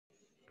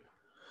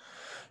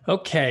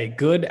Okay,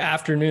 good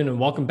afternoon and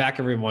welcome back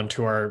everyone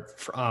to our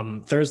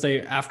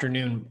Thursday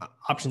afternoon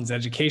options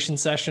education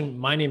session.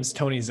 My name is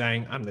Tony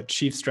Zhang. I'm the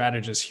chief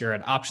strategist here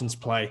at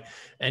OptionsPlay.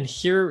 And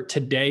here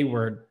today,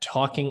 we're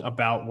talking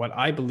about what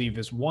I believe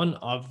is one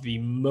of the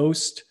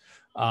most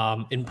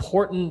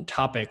important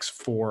topics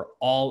for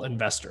all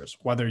investors,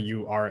 whether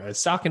you are a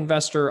stock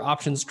investor,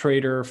 options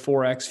trader,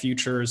 Forex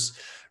futures,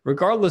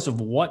 regardless of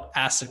what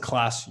asset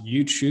class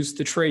you choose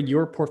to trade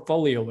your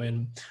portfolio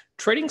in.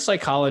 Trading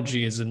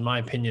psychology is, in my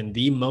opinion,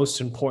 the most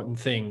important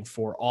thing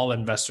for all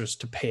investors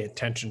to pay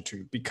attention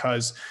to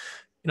because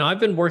I've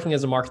been working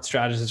as a market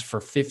strategist for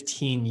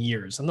 15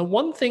 years. And the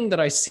one thing that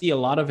I see a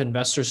lot of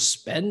investors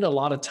spend a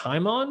lot of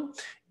time on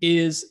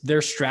is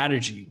their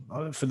strategy.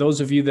 For those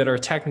of you that are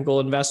technical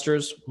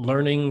investors,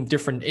 learning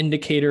different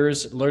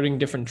indicators, learning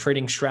different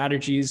trading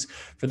strategies.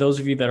 For those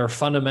of you that are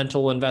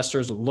fundamental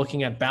investors,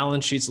 looking at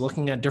balance sheets,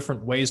 looking at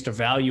different ways to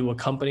value a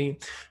company.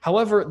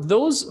 However,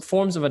 those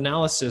forms of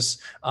analysis,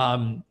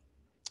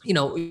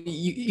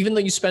 even though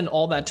you spend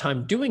all that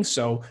time doing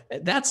so,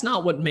 that's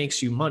not what makes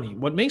you money.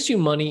 What makes you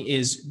money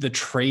is the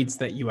trades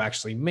that you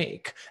actually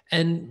make.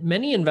 And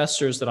many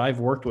investors that I've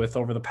worked with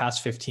over the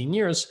past 15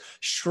 years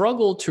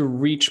struggle to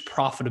reach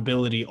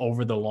profitability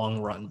over the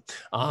long run.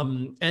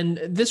 And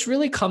this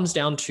really comes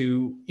down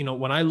to,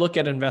 when I look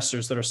at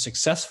investors that are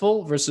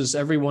successful versus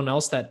everyone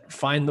else that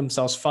find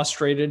themselves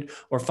frustrated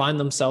or find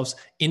themselves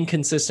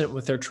inconsistent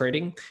with their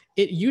trading,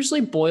 it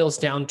usually boils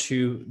down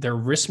to their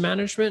risk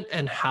management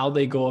and how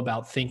they go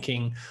about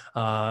thinking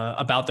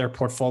about their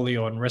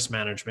portfolio and risk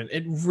management.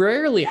 It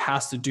rarely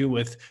has to do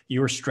with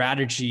your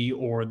strategy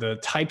or the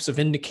types of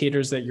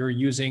indicators that you're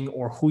using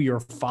or who you're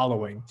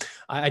following.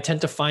 I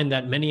tend to find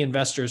that many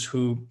investors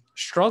who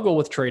struggle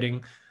with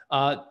trading,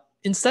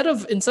 instead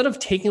of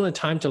taking the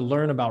time to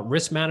learn about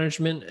risk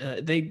management,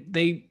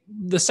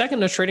 the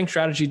second a trading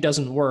strategy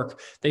doesn't work,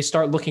 they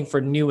start looking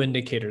for new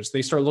indicators.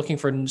 They start looking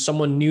for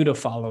someone new to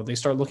follow. They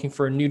start looking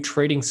for a new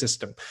trading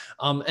system,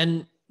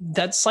 and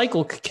that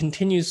cycle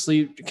continues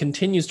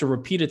to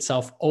repeat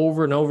itself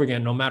over and over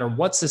again, no matter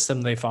what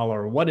system they follow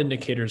or what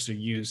indicators they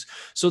use.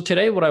 So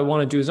today, what I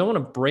want to do is I want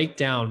to break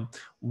down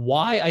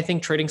why I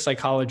think trading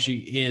psychology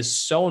is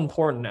so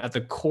important at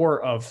the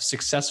core of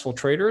successful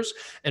traders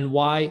and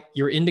why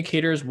your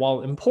indicators,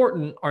 while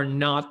important, are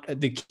not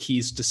the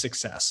keys to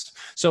success.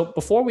 So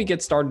before we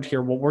get started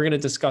here, what we're going to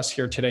discuss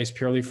here today is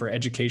purely for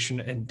education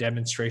and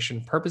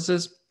demonstration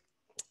purposes.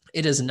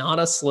 It is not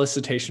a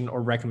solicitation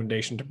or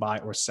recommendation to buy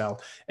or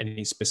sell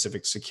any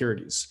specific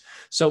securities.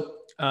 So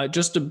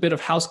just a bit of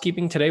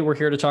housekeeping. Today, we're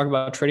here to talk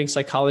about trading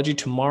psychology.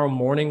 Tomorrow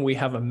morning, we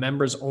have a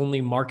members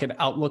only market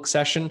outlook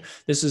session.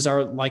 This is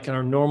our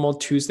normal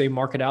Tuesday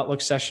market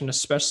outlook session,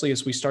 especially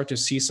as we start to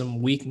see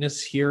some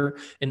weakness here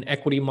in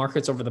equity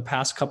markets over the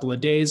past couple of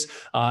days.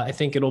 I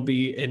think it'll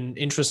be an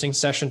interesting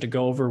session to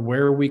go over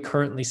where we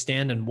currently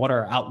stand and what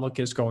our outlook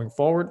is going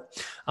forward.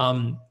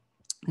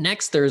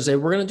 Next Thursday,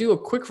 we're going to do a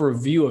quick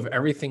review of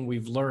everything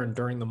we've learned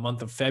during the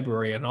month of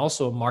February and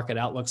also a market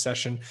outlook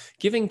session,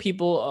 giving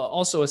people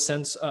also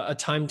a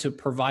time to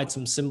provide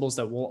some symbols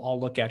that we'll all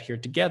look at here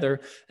together.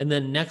 And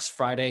then next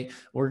Friday,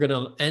 we're going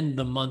to end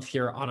the month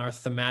here on our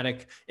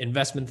thematic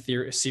investment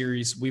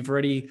series. We've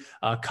already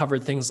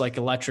covered things like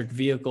electric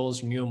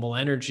vehicles, renewable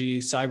energy,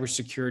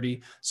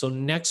 cybersecurity. So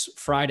next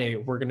Friday,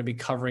 we're going to be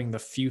covering the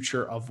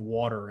future of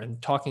water and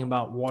talking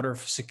about water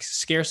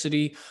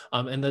scarcity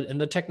and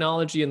the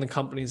technology and the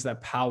companies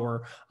that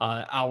power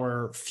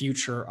our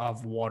future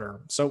of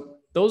water. So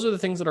those are the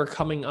things that are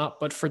coming up.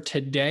 But for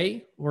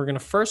today, we're going to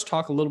first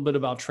talk a little bit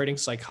about trading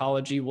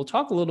psychology. We'll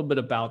talk a little bit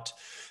about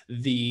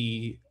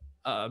the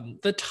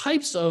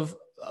types of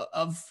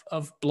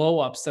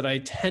blow-ups that I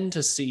tend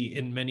to see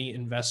in many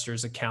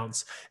investors'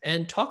 accounts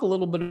and talk a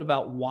little bit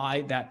about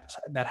why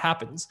that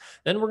happens.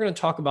 Then we're going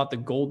to talk about the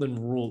golden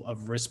rule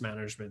of risk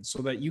management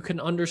so that you can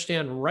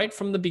understand right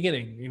from the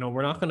beginning.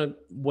 We're not going to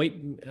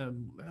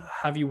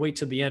have you wait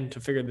to the end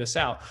to figure this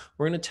out.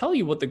 We're going to tell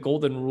you what the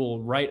golden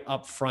rule right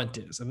up front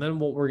is. And then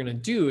what we're going to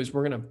do is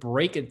we're going to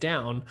break it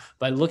down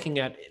by looking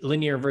at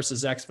linear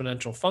versus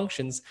exponential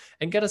functions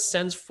and get a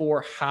sense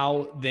for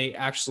how they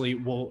actually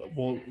will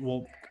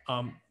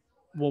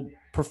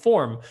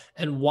perform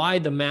and why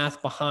the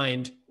math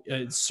behind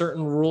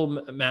certain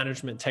rule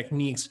management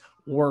techniques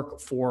work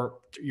for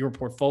your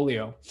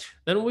portfolio.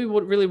 Then we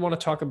would really want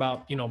to talk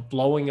about,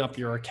 blowing up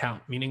your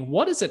account, meaning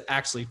what does it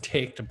actually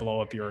take to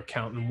blow up your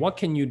account and what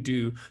can you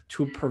do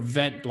to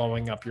prevent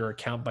blowing up your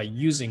account by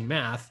using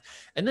math?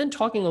 And then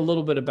talking a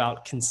little bit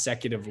about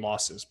consecutive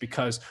losses,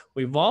 because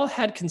we've all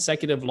had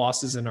consecutive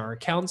losses in our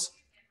accounts.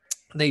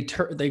 They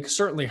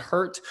certainly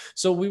hurt.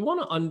 So we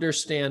want to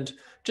understand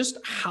just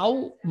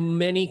how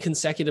many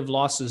consecutive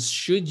losses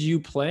should you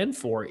plan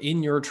for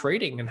in your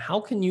trading, and how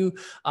can you,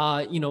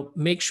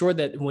 make sure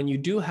that when you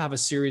do have a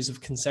series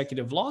of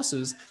consecutive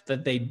losses,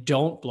 that they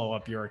don't blow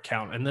up your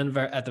account. And then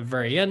at the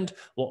very end,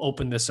 we'll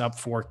open this up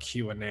for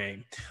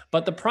Q&A.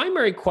 But the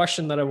primary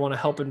question that I want to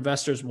help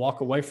investors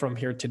walk away from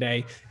here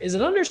today is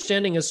an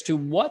understanding as to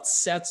what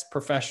sets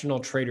professional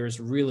traders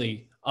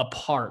really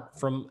apart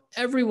from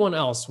everyone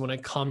else when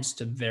it comes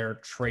to their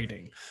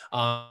trading.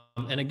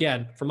 And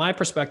again, from my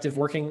perspective,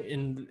 working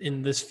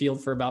in this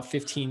field for about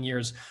 15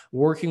 years,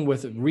 working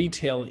with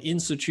retail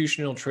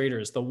institutional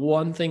traders, the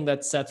one thing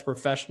that sets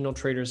professional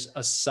traders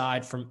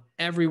aside from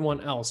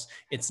everyone else,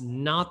 it's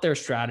not their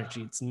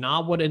strategy. It's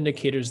not what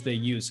indicators they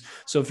use.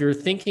 So if you're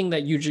thinking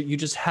that you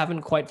just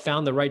haven't quite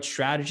found the right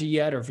strategy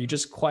yet, or if you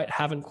just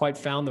haven't quite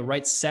found the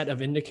right set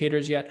of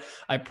indicators yet,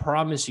 I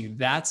promise you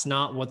that's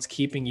not what's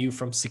keeping you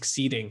from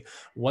succeeding.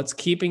 What's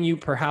keeping you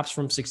perhaps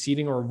from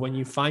succeeding, or when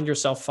you find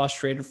yourself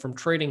frustrated from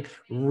trading,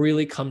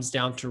 really comes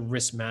down to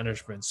risk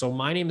management. So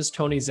my name is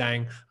Tony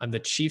Zhang. I'm the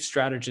chief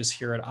strategist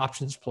here at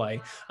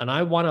OptionsPlay, and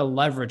I want to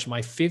leverage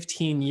my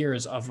 15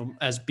 years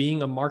as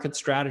being a market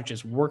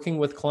strategist, working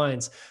with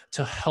clients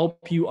to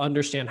help you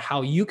understand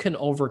how you can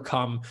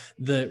overcome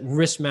the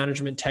risk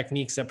management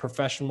techniques that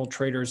professional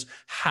traders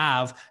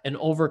have and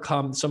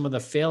overcome some of the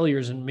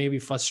failures and maybe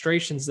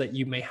frustrations that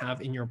you may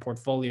have in your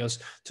portfolios,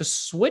 to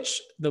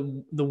switch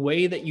the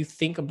way that you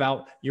think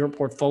about your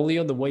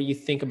portfolio, the way you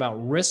think about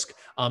risk,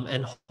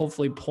 and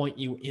hopefully point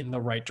you in the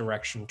right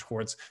direction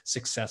towards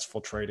successful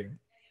trading.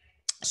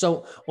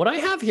 So what I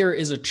have here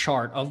is a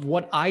chart of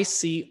what I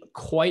see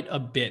quite a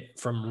bit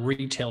from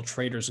retail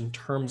traders in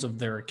terms of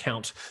their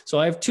account. So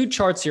I have two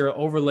charts here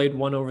overlaid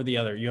one over the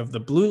other. You have the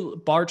blue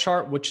bar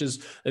chart, which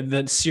is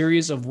the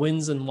series of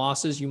wins and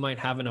losses you might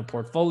have in a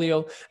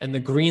portfolio, and the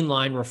green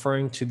line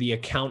referring to the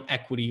account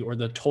equity or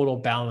the total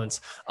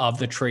balance of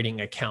the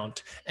trading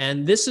account.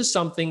 And this is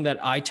something that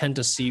I tend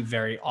to see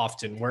very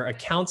often, where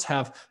accounts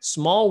have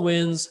small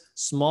wins,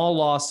 small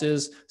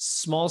losses,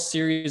 small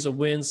series of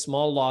wins,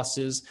 small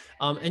losses.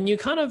 And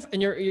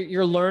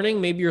you're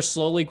learning, maybe you're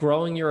slowly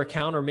growing your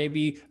account, or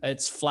maybe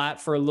it's flat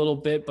for a little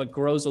bit, but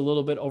grows a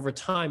little bit over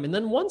time. And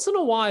then once in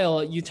a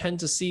while, you tend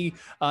to see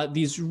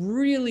these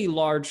really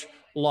large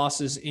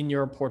losses in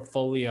your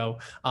portfolio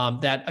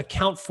that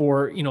account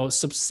for,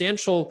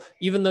 substantial,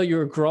 even though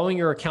you're growing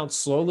your account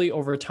slowly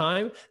over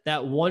time,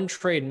 that one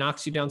trade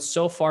knocks you down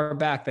so far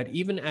back that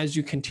even as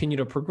you continue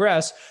to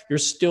progress, you're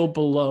still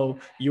below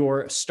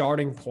your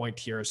starting point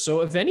here.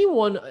 So if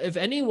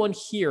anyone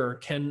here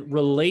can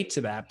relate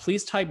to that,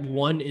 please type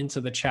 1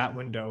 into the chat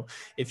window.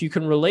 If you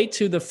can relate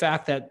to the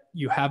fact that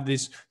you have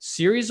this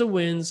series of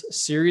wins,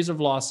 series of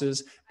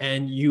losses,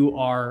 and you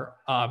are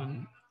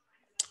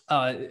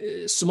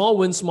small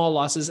wins, small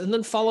losses, and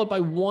then followed by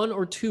 1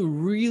 or 2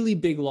 really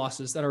big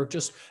losses that are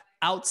just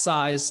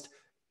outsized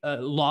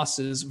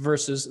losses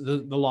versus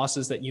the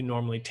losses that you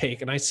normally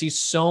take. And I see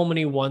so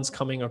many ones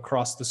coming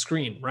across the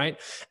screen, right?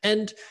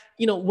 And,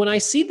 when I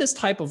see this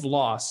type of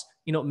loss,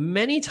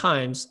 many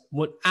times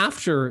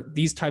after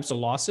these types of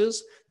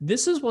losses,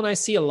 this is when I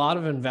see a lot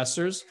of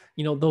investors,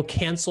 they'll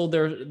cancel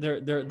their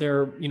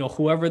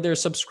whoever they're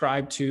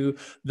subscribed to,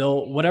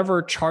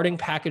 whatever charting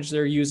package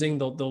they're using,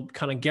 they'll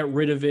kind of get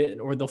rid of it,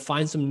 or they'll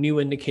find some new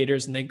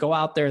indicators and they go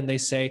out there and they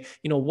say,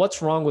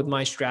 what's wrong with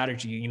my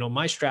strategy?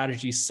 My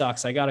strategy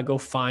sucks. I got to go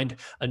find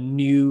a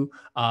new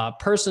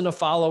person to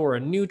follow, or a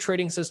new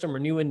trading system, or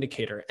new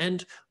indicator.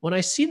 And when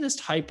I see this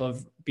type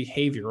of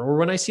behavior, or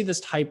when I see this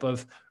type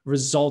of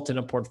result in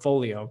a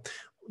portfolw,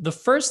 the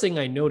first thing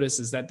I notice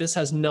is that this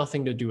has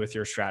nothing to do with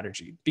your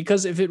strategy.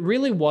 Because if it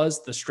really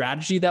was the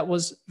strategy that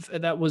was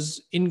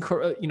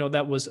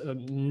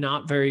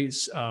not very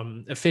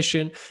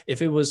efficient,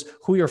 if it was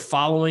who you're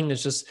following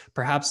is just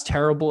perhaps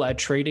terrible at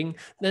trading,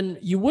 then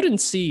you wouldn't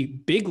see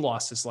big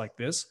losses like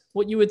this.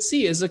 What you would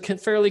see is a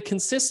fairly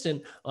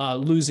consistent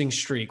losing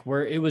streak,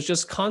 where it was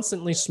just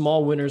constantly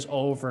small winners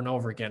over and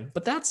over again.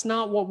 But that's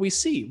not what we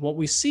see. What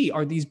we see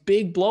are these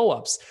big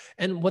blowups.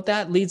 And what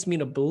that leads me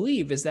to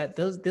believe is that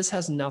this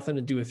has nothing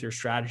to do with your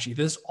strategy.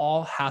 This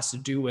all has to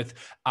do with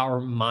our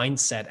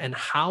mindset and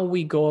how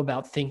we go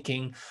about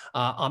thinking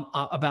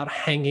about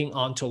hanging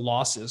on to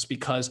losses,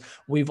 because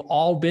we've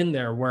all been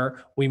there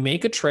where we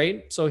make a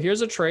trade. So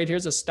here's a trade.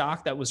 Here's a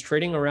stock that was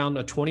trading around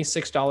a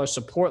 $26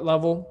 support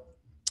level.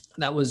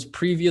 That was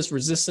previous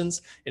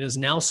resistance. It is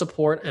now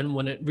support. And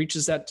when it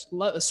reaches that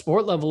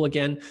support level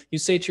again, you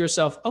say to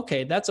yourself,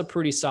 okay, that's a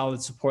pretty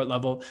solid support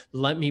level.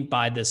 Let me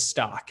buy this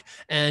stock.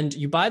 And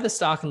you buy the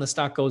stock and the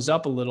stock goes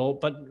up a little,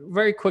 but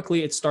very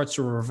quickly it starts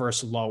to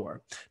reverse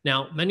lower.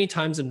 Now, many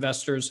times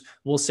investors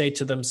will say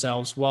to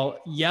themselves, well,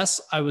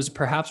 yes, I was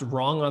perhaps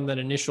wrong on that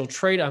initial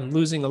trade. I'm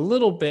losing a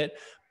little bit.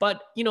 But,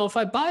 if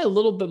I buy a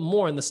little bit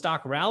more and the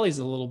stock rallies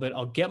a little bit,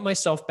 I'll get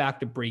myself back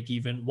to break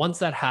even. Once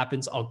that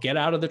happens, I'll get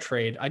out of the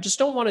trade. I just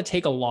don't want to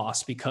take a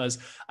loss, because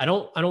I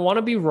don't want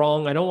to be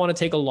wrong. I don't want to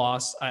take a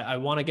loss. I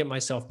want to get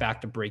myself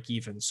back to break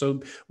even. So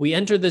we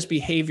enter this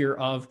behavior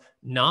of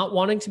not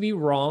wanting to be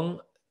wrong,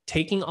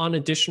 taking on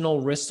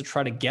additional risks to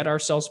try to get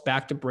ourselves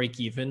back to break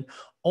even,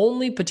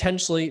 only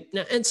potentially,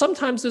 and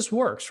sometimes this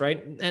works,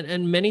 right?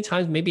 And many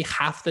times, maybe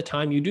half the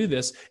time you do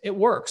this, it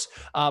works.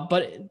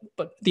 But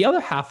the other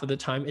half of the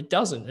time it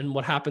doesn't. And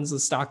what happens, the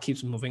stock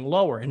keeps moving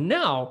lower. And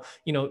now,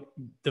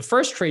 the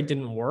first trade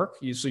didn't work.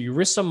 So you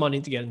risked some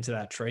money to get into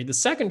that trade. The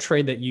second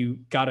trade that you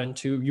got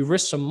into, you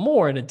risked some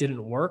more and it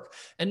didn't work.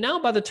 And now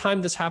by the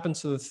time this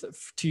happens to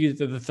you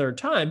the third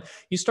time,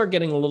 you start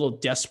getting a little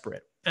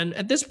desperate. And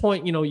at this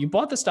point, you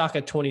bought the stock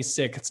at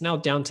 26. It's now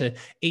down to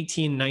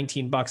 18,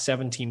 19 bucks,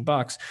 17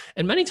 bucks.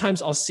 And many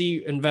times I'll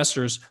see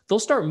investors, they'll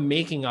start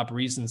making up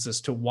reasons as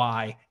to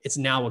why it's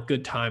now a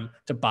good time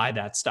to buy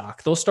that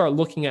stock. They'll start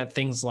looking at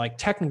things like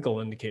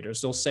technical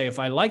indicators. They'll say, if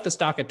I like the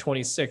stock at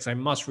 26, I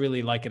must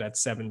really like it at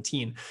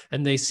 17.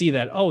 And they see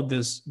that,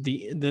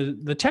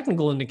 the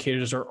technical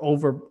indicators are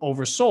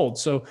oversold.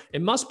 So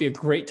it must be a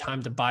great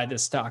time to buy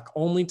this stock,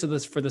 only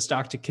for the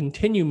stock to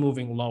continue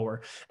moving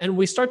lower. And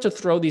we start to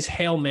throw these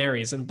Hail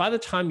Marys. And by the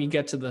time you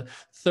get to the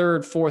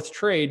third, fourth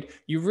trade,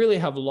 you really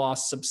have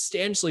lost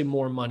substantially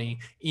more money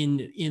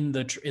in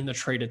the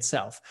trade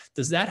itself.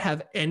 Does that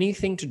have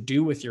anything to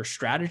do with your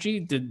strategy?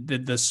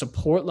 Did the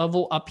support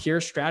level up here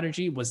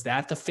strategy, was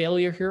that the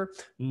failure here?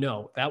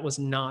 No, that was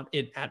not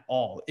it at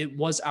all. It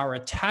was our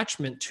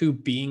attachment to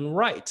being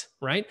right?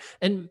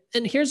 And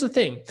here's the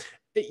thing.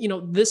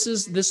 This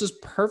is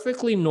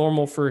perfectly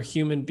normal for a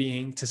human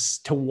being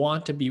to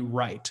want to be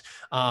right.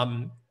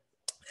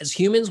 As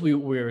humans,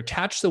 we're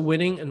attached to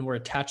winning and we're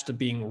attached to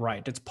being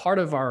right. It's part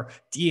of our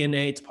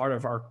DNA. It's part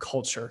of our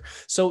culture.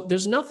 So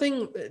there's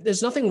nothing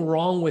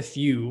wrong with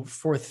you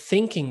for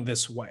thinking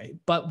this way.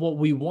 But what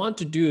we want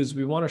to do is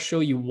we want to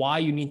show you why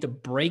you need to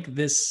break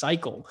this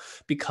cycle,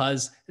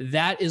 because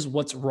that is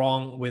what's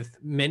wrong with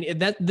many.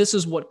 This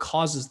is what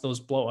causes those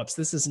blowups.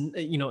 This is,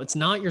 it's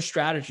not your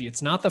strategy.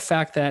 It's not the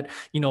fact that,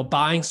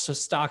 buying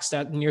stocks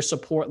that near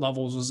support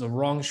levels was a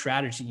wrong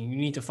strategy. You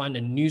need to find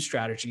a new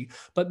strategy.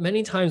 But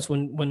many times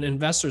when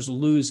investors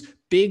lose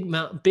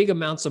big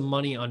amounts of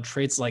money on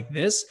trades like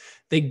this,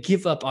 they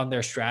give up on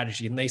their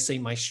strategy and they say,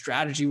 my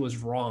strategy was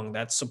wrong.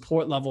 That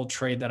support level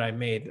trade that I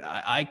made,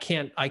 I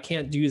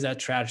can't use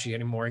that strategy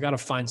anymore. I got to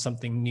find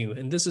something new.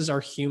 And this is our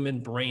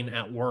human brain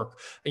at work,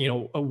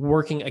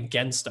 working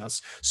against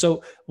us.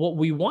 So what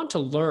we want to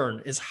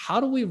learn is, how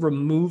do we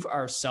remove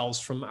ourselves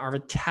from our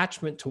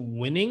attachment to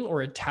winning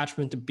or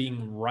attachment to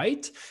being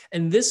right?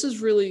 And this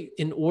is really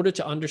in order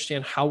to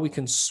understand how we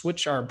can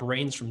switch our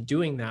brains from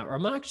doing that. Or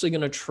I'm actually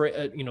going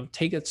to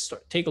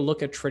take a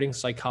look at trading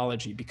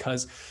psychology,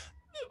 because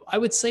I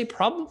would say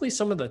probably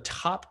some of the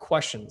top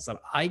questions that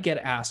I get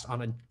asked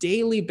on a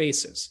daily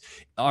basis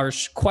are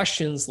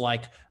questions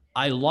like,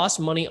 I lost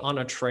money on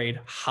a trade.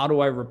 How do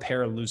I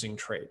repair a losing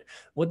trade?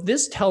 What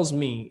this tells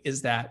me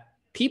is that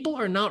people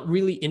are not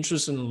really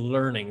interested in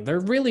learning. They're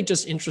really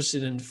just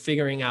interested in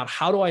figuring out,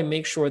 how do I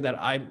make sure that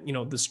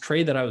this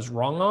trade that I was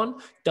wrong on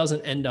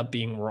doesn't end up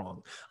being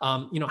wrong?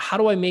 How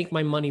do I make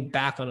my money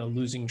back on a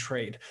losing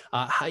trade?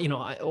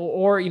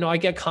 I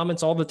get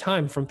comments all the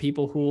time from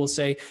people who will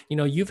say,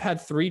 you've had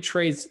 3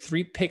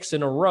 picks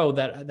in a row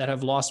that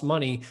have lost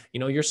money.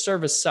 Your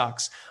service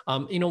sucks.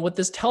 What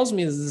this tells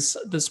me is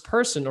this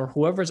person, or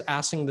whoever's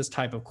asking this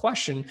type of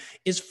question,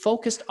 is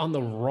focused on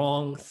the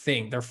wrong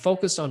thing. They're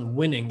focused on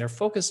winning. They're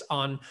focused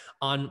on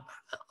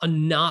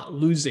not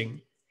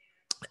losing.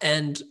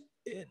 And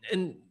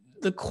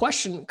the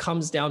question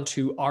comes down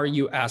to, are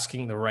you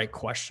asking the right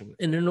question?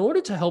 And in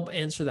order to help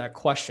answer that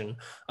question,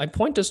 I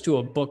point us to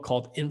a book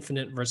called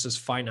Infinite versus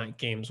Finite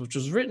Games, which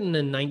was written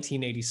in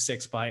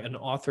 1986 by an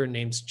author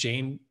named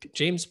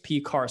James P.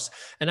 Carse.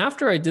 And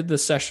after I did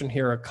this session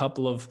here a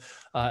couple of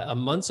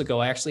months ago,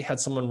 I actually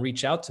had someone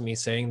reach out to me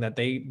saying that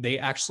they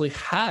actually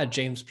had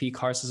James P.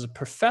 Carse as a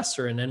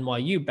professor in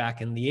NYU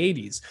back in the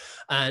 80s.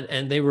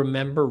 And they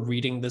remember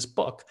reading this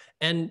book.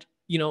 And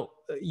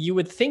you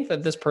would think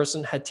that this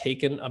person had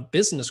taken a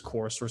business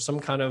course or some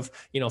kind of,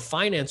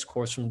 finance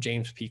course from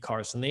James P.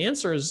 Carse. And the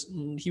answer is,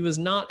 he was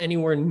not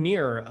anywhere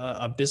near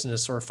a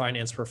business or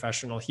finance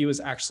professional. He was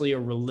actually a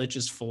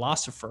religious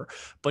philosopher,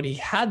 but he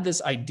had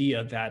this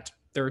idea that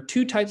there are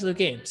 2 types of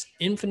games: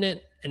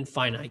 infinite and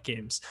finite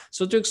games.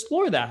 So to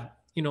explore that,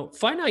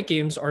 finite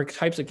games are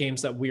types of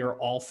games that we are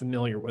all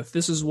familiar with.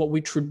 This is what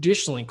we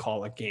traditionally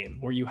call a game,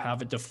 where you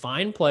have a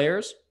defined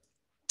players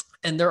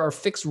and there are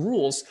fixed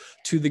rules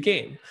to the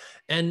game.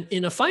 And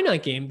in a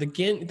finite game, the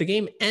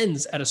game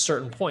ends at a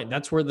certain point.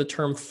 That's where the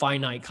term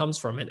finite comes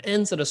from. It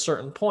ends at a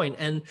certain point.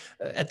 And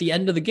at the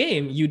end of the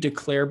game, you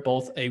declare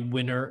both a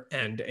winner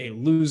and a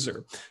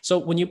loser. So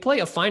when you play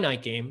a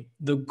finite game,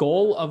 the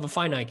goal of a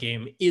finite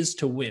game is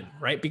to win,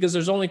 right? Because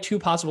there's only 2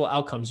 possible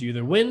outcomes. You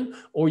either win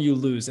or you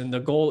lose. And the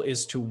goal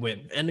is to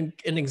win. And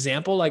an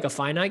example like a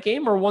finite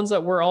game are ones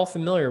that we're all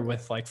familiar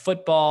with, like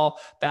football,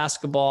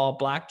 basketball,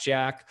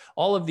 blackjack,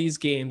 all of these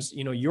games,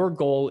 your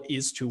goal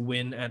is to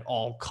win at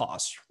all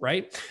costs,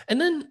 right? And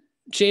then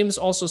James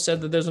also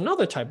said that there's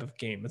another type of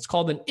game. It's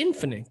called an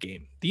infinite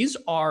game. These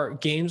are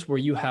games where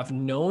you have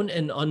known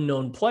and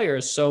unknown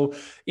players. So,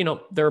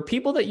 there are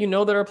people that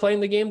that are playing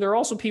the game. There are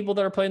also people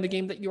that are playing the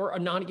game that you're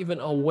not even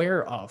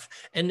aware of.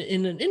 And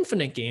in an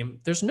infinite game,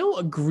 there's no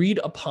agreed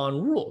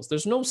upon rules.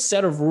 There's no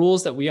set of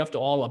rules that we have to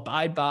all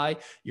abide by.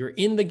 You're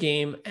in the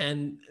game.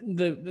 And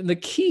the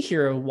key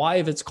here, why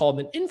if it's called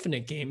an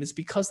infinite game, is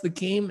because the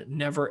game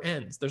never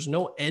ends. There's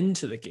no end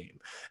to the game.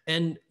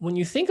 And when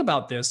you think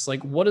about this,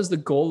 like, what is the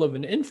goal of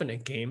an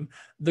infinite game?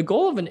 The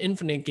goal of an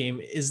infinite game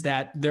is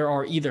that there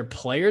are either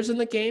players in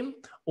the game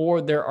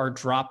or there are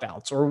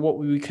dropouts, or what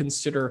we would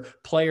consider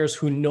players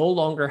who no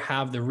longer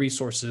have the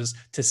resources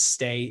to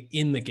stay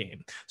in the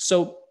game.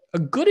 So a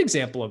good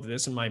example of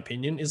this, in my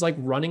opinion, is like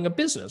running a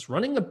business.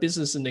 Running a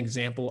business is an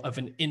example of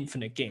an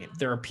infinite game.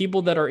 There are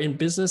people that are in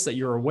business that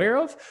you're aware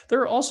of. There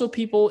are also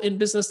people in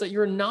business that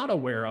you're not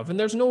aware of. And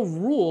there's no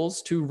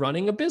rules to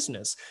running a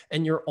business.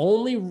 And your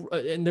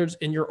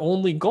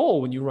only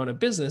goal when you run a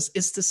business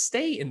is to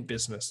stay in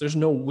business. There's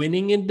no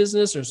winning in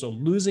business. There's no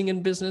losing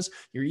in business.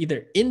 You're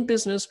either in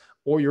business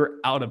or you're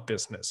out of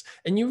business.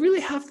 And you really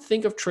have to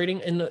think of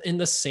trading in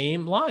the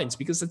same lines,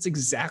 because that's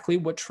exactly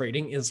what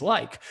trading is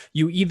like.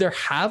 You either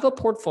have a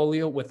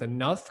portfolio with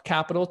enough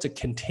capital to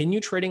continue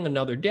trading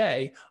another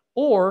day,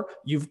 or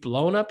you've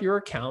blown up your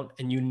account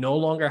and you no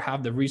longer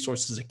have the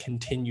resources to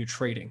continue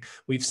trading.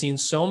 We've seen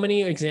so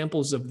many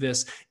examples of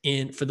this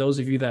for those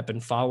of you that have been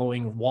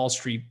following Wall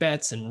Street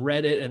Bets and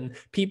Reddit, and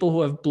people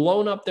who have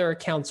blown up their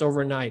accounts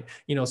overnight.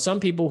 Some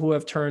people who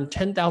have turned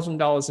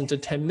 $10,000 into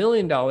 $10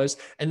 million,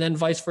 and then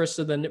vice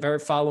versa, the very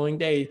following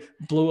day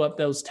blew up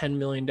those $10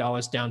 million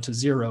down to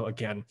zero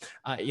again.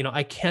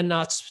 I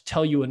cannot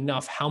tell you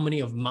enough how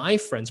many of my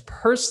friends,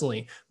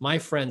 personally, my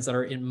friends that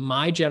are in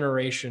my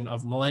generation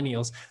of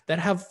millennials, that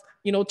have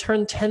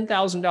turned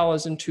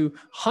 $10,000 into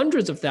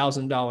hundreds of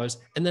 $1,000s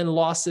and then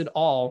lost it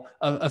all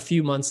a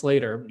few months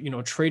later,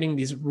 trading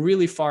these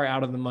really far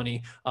out of the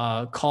money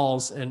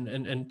calls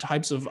and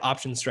types of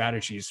option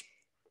strategies.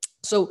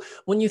 So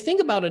when you think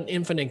about an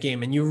infinite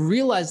game and you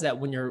realize that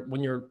when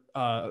you're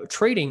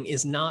trading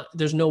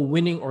there's no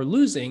winning or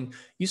losing,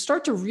 you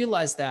start to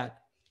realize that,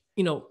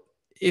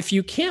 if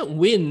you can't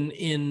win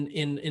in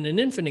an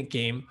infinite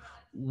game,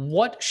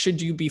 what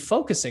should you be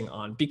focusing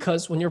on?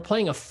 Because when you're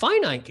playing a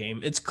finite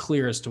game, it's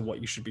clear as to what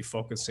you should be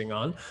focusing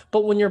on.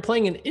 But when you're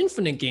playing an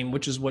infinite game,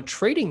 which is what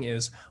trading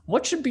is,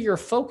 what should be your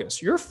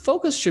focus? Your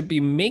focus should be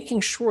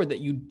making sure that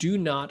you do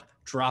not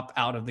drop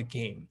out of the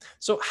game.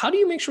 So how do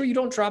you make sure you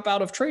don't drop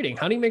out of trading?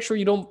 How do you make sure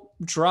you don't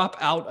drop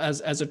out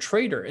as a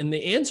trader? And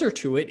the answer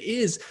to it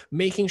is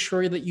making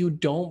sure that you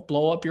don't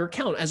blow up your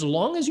account. As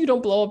long as you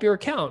don't blow up your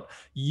account,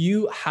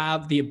 you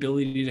have the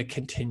ability to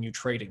continue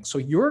trading. So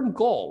your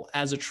goal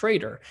as a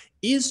trader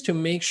is to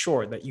make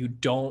sure that you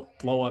don't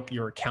blow up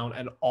your account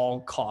at all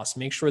costs.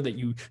 Make sure that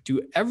you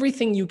do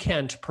everything you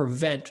can to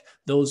prevent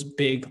those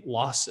big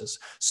losses.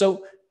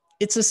 So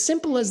it's as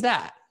simple as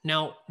that.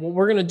 Now, what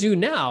we're going to do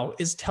now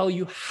is tell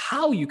you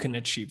how you can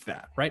achieve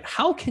that, right?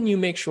 How can you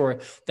make sure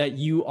that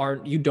you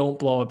don't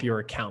blow up your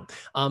account?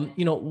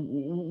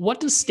 What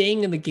does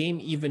staying in the game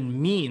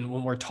even mean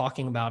when we're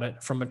talking about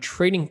it from a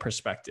trading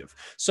perspective?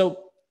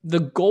 So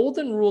the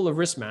golden rule of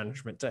risk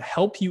management to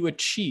help you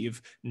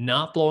achieve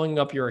not blowing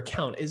up your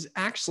account is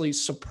actually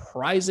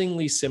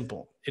surprisingly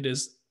simple. It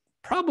is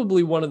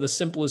probably one of the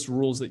simplest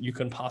rules that you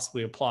can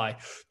possibly apply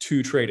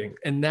to trading,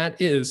 and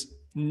that is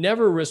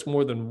never risk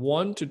more than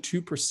 1%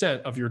 to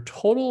 2% of your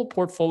total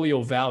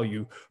portfolio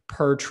value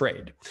per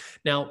trade.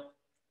 Now,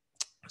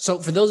 so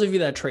for those of you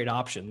that trade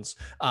options,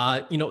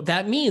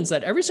 that means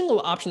that every single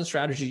option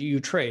strategy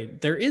you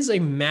trade, there is a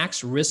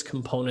max risk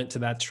component to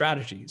that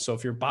strategy. So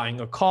if you're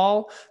buying a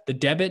call, the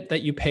debit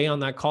that you pay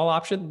on that call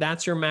option,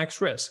 that's your max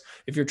risk.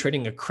 If you're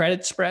trading a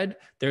credit spread,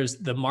 there's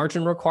the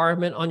margin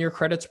requirement on your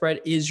credit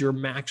spread is your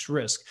max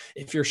risk.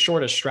 If you're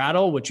short a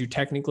straddle, which you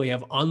technically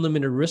have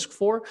unlimited risk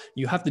for,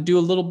 you have to do a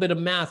little bit of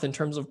math in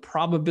terms of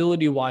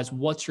probability wise,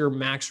 what's your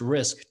max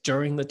risk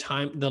during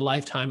the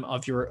lifetime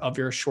of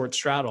your short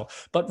straddle.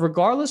 But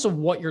regardless of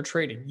what you're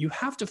trading, you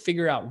have to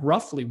figure out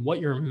roughly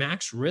what your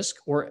max risk,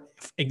 or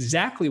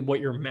exactly what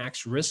your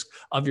max risk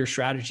of your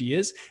strategy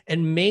is,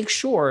 and make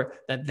sure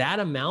that that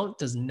amount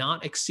does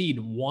not exceed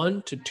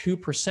 1% to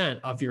 2%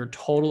 of your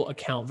total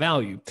account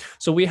value.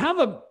 So we have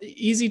an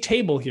easy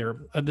table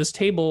here. This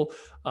table,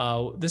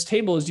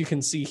 as you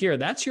can see here,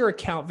 that's your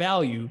account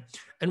value.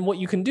 And what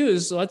you can do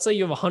is, let's say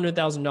you have a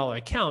 $100,000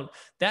 account.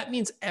 That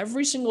means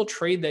every single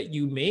trade that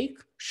you make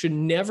should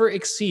never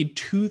exceed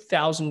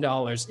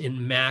 $2,000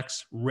 in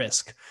max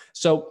risk.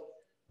 So,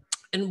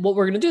 and what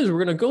we're going to do is we're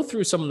going to go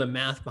through some of the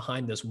math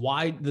behind this,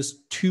 why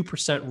this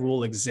 2%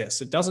 rule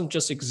exists. It doesn't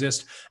just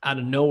exist out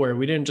of nowhere.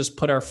 We didn't just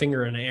put our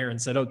finger in the air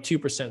and said, oh,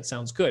 2%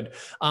 sounds good.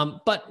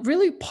 But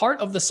really part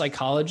of the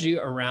psychology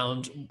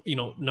around,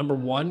 number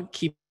one,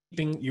 keeping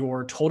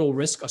your total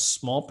risk a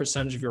small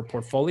percentage of your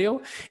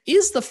portfolio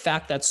is the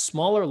fact that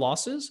smaller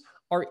losses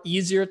are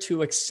easier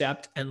to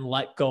accept and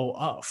let go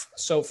of.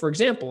 So for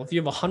example, if you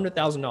have a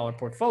 $100,000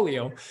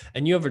 portfolio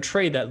and you have a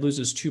trade that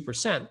loses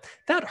 2%,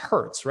 that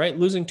hurts, right?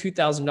 Losing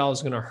 $2,000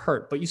 is going to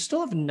hurt, but you still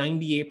have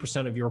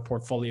 98% of your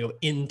portfolio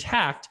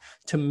intact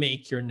to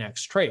make your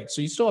next trade.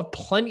 So you still have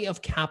plenty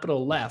of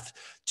capital left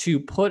to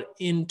put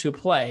into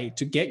play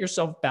to get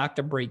yourself back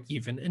to break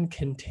even and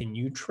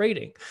continue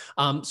trading.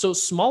 So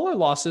smaller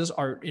losses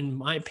are, in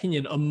my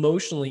opinion,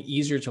 emotionally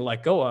easier to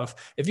let go of.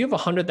 If you have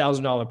a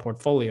 $100,000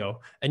 portfolio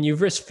and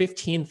you've risked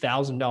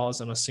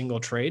 $15,000 on a single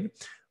trade,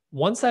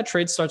 once that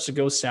trade starts to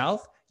go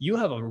south, you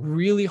have a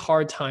really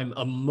hard time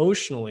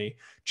emotionally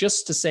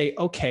just to say,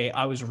 okay,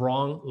 I was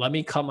wrong. Let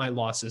me cut my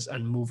losses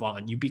and move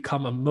on. You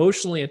become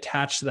emotionally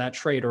attached to that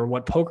trade, or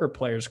what poker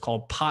players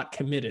call pot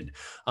committed.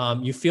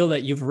 You feel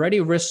that you've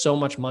already risked so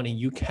much money,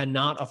 you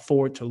cannot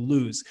afford to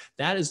lose.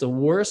 That is the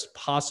worst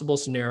possible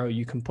scenario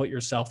you can put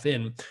yourself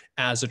in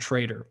as a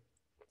trader.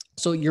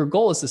 So your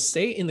goal is to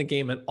stay in the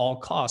game at all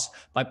costs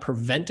by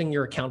preventing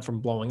your account from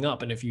blowing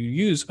up. And if you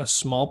use a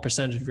small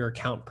percentage of your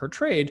account per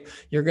trade,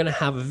 you're going to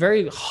have a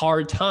very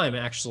hard time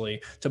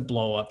actually to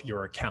blow up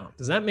your account.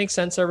 Does that make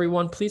sense,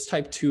 everyone? Please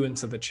type 2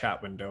 into the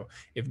chat window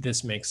if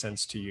this makes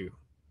sense to you.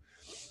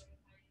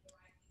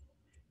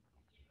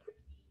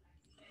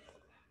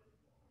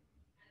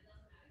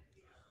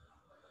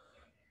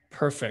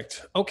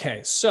 Perfect.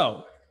 Okay,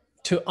 so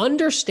to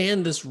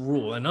understand this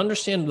rule and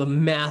understand the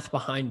math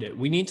behind it,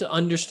 we need to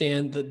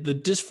understand the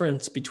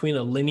difference between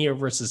a linear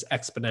versus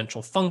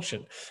exponential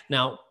function.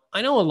 Now,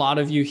 I know a lot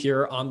of you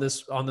here on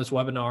this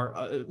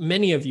webinar,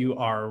 many of you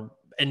are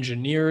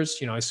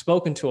engineers. I've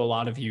spoken to a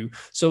lot of you.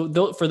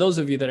 So for those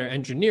of you that are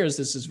engineers,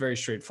 this is very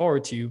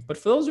straightforward to you. But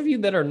for those of you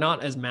that are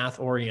not as math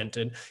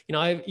oriented,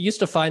 I used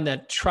to find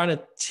that trying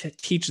to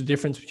teach the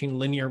difference between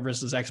linear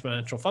versus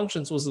exponential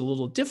functions was a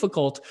little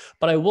difficult.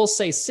 But I will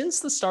say, since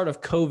the start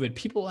of COVID,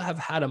 people have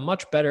had a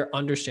much better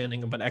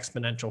understanding about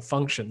exponential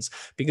functions,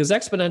 because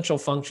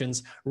exponential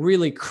functions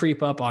really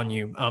creep up on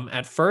you.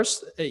 At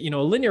first, a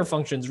linear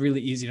function is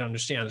really easy to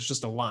understand. It's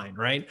just a line,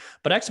 right?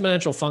 But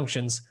exponential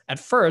functions, at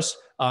first,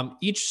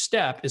 each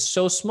step is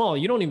so small,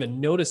 you don't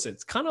even notice it.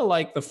 It's kind of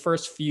like the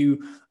first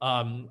few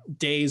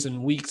days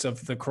and weeks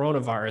of the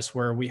coronavirus,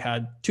 where we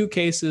had 2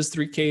 cases,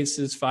 3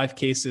 cases, 5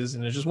 cases,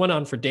 and it just went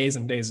on for days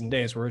and days and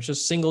days, where it's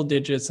just single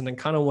digits and then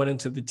kind of went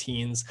into the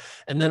teens.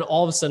 And then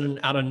all of a sudden,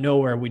 out of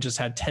nowhere, we just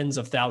had tens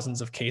of thousands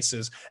of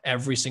cases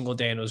every single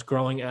day, and it was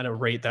growing at a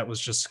rate that was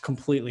just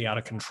completely out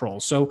of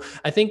control. So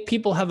I think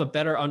people have a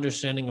better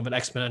understanding of an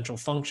exponential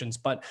functions.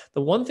 But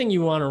the one thing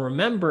you want to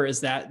remember is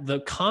that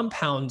the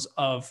compounds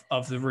of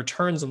the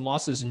returns and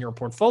losses in your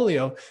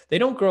portfolio, they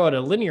don't grow at a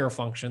linear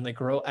function, they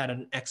grow at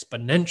an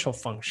exponential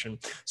function.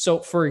 So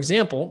for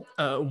example,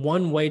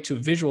 one way to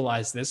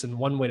visualize this and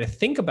one way to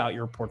think about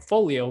your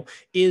portfolio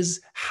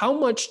is, how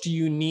much do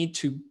you need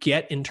to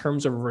get in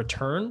terms of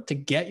return to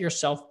get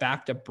yourself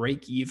back to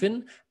break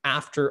even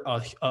after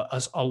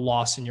a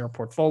loss in your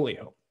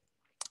portfolio?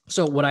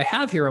 So what I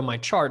have here on my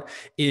chart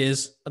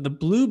is the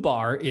blue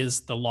bar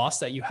is the loss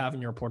that you have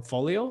in your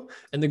portfolio,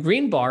 and the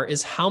green bar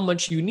is how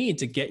much you need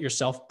to get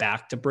yourself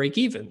back to break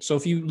even. So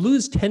if you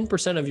lose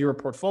 10% of your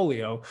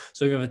portfolio,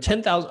 so you have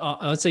a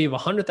let's say you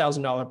have a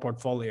 $100,000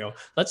 portfolio,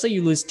 let's say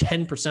you lose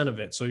 10% of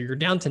it, so you're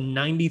down to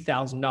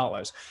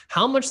 $90,000.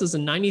 How much does the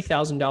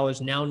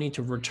 $90,000 now need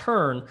to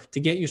return to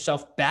get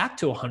yourself back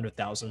to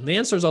 $100,000? The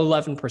answer is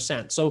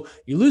 11%. So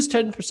you lose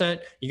 10%,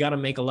 you got to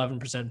make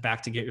 11%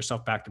 back to get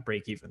yourself back to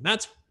break even.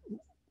 That's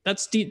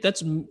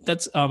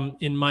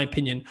in my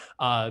opinion,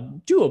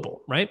 doable,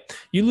 right?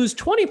 You lose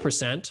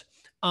 20%.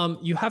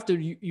 You have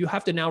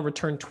to now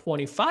return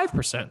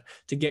 25%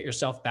 to get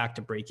yourself back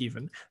to break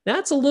even.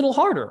 That's a little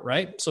harder,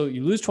 right? So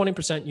you lose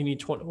 20%, you need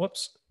 20.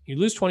 You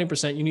lose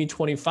 20%, you need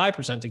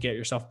 25% to get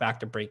yourself back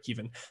to break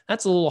even.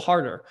 That's a little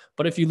harder.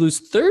 But if you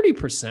lose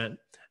 30%,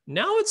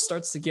 now it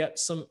starts to get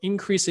some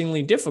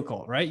increasingly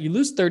difficult, right? You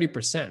lose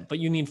 30%, but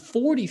you need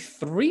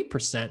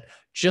 43%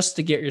 just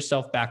to get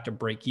yourself back to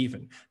break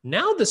even.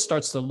 Now this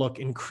starts to look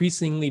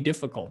increasingly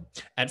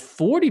difficult. At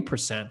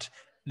 40%,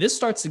 this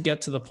starts to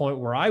get to the point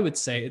where I would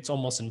say it's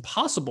almost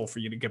impossible for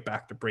you to get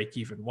back to break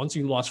even once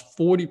you lost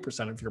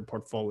 40% of your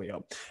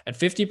portfolio. At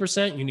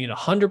 50%, you need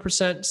 100%,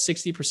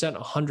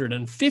 60%,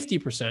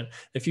 150%.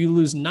 If you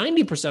lose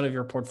 90% of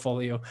your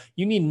portfolio,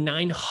 you need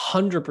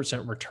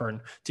 900%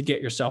 return to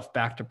get yourself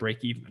back to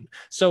break even.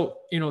 So,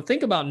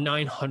 think about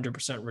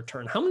 900%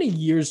 return. How many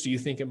years do you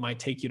think it might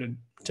take you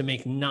to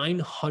make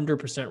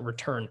 900%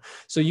 return?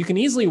 So you can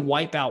easily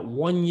wipe out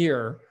 1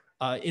 year.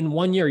 In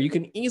 1 year, you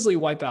can easily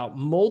wipe out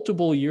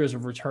multiple years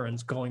of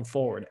returns going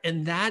forward.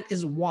 And that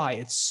is why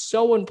it's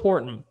so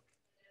important,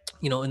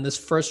 in this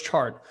first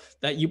chart,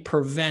 that you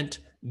prevent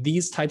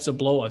these types of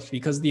blowups,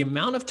 because the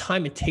amount of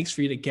time it takes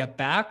for you to get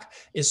back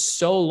is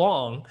so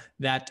long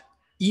that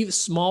even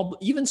small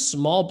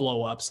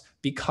blowups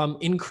become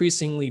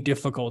increasingly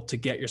difficult to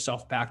get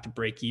yourself back to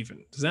break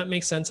even. Does that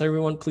make sense,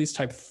 everyone? Please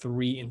type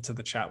 3 into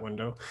the chat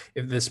window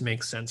if this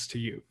makes sense to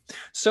you.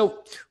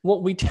 So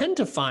what we tend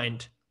to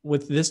find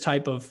with this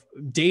type of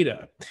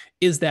data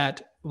is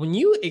that when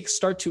you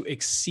start to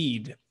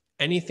exceed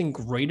anything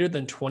greater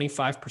than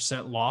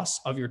 25% loss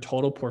of your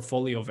total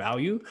portfolio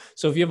value.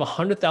 So if you have a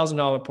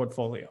 $100,000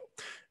 portfolio,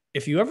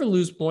 if you ever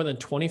lose more than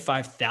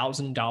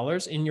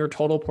 $25,000 in your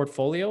total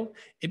portfolio,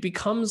 it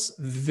becomes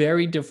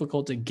very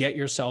difficult to get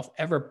yourself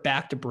ever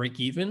back to break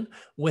even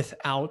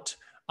without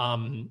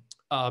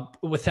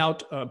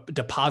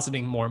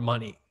depositing more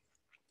money.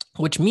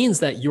 Which means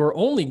that your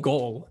only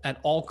goal at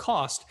all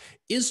cost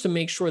is to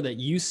make sure that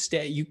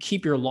you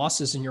keep your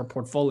losses in your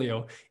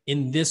portfolio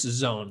in this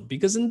zone,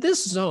 because in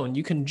this zone,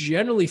 you can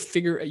generally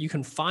you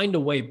can find a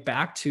way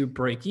back to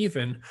break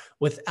even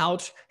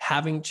without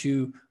having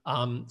to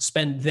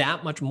spend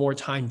that much more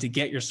time to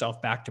get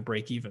yourself back to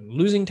break even.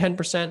 Losing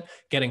 10%,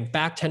 getting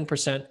back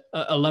 10%,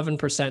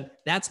 11%,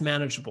 that's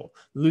manageable.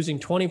 Losing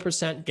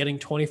 20%, getting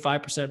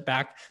 25%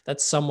 back,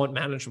 that's somewhat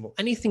manageable.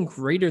 Anything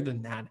greater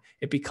than that,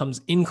 it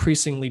becomes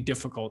increasingly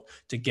difficult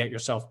to get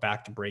yourself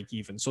back to break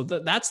even. So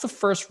that's the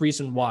first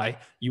reason why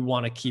you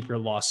want to keep your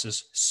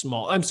losses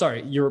small. I'm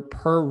sorry, your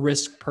per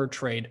risk per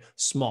trade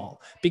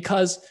small.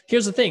 Because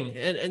here's the thing,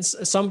 and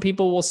some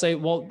people will say,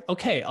 well,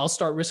 okay, I'll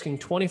start risking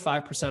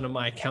 25% of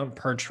my account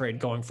per trade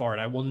going forward.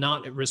 I will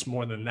not risk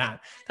more than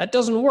that. That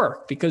doesn't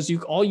work, because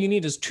all you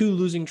need is 2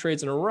 losing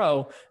trades in a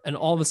row, and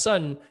all of a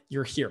sudden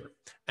you're here.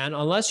 And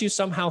unless you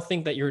somehow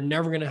think that you're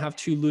never going to have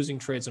 2 losing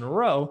trades in a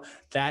row,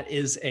 that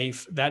is a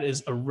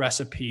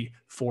recipe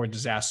for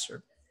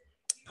disaster.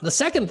 The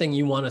second thing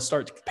you want to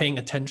start paying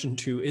attention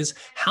to is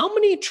how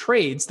many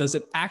trades does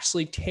it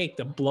actually take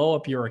to blow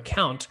up your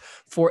account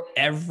for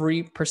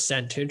every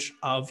percentage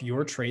of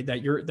your trade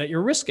that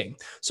you're risking.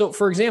 So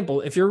for example,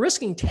 if you're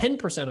risking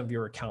 10% of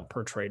your account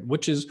per trade,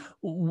 which is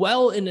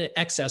well in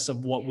excess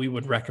of what we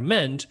would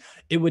recommend,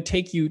 it would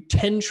take you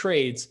 10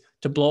 trades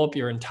to blow up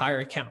your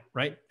entire account,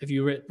 right? If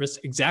you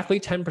risk exactly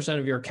 10%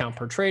 of your account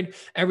per trade,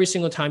 every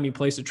single time you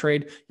place a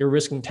trade, you're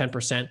risking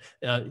 10%,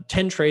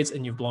 10 trades,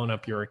 and you've blown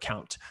up your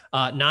account.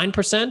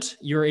 9%,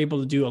 you're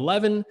able to do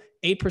 11,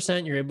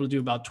 8%, you're able to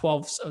do about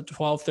 12,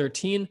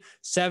 13,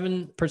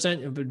 7%,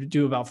 you're able to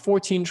do about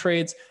 14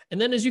 trades. And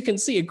then as you can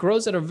see, it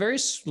grows at a very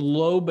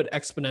slow but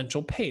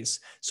exponential pace.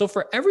 So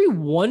for every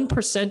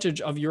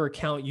 1% of your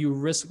account you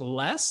risk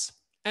less,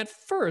 at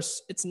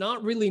first, it's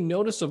not really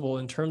noticeable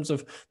in terms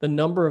of the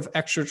number of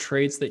extra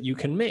trades that you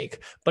can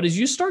make. But as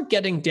you start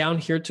getting down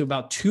here to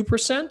about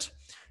 2%,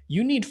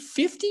 you need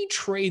 50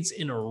 trades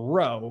in a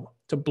row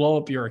to blow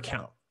up your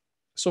account.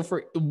 So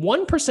for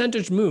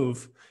 1%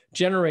 move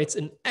generates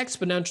an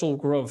exponential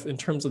growth in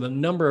terms of the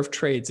number of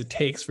trades it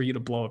takes for you to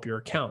blow up your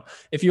account.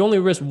 If you only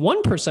risk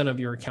 1% of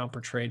your account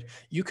per trade,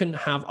 you can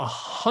have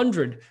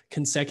 100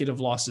 consecutive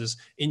losses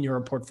in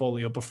your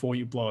portfolio before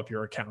you blow up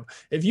your account.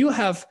 If you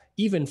have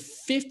even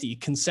 50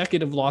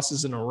 consecutive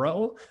losses in a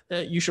row,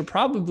 you should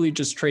probably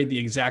just trade the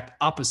exact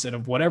opposite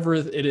of whatever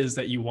it is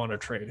that you want to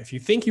trade. If you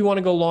think you want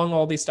to go long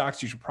all these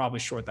stocks, you should probably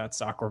short that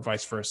stock, or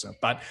vice versa.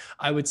 But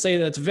I would say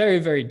that it's very,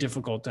 very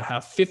difficult to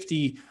have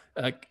 50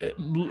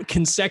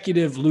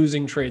 consecutive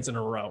losing trades in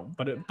a row.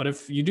 But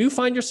if you do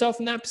find yourself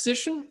in that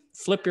position,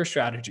 flip your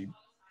strategy.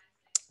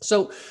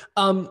 So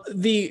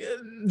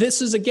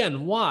this is,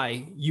 again,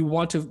 why you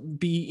want to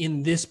be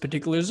in this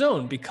particular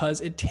zone,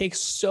 because it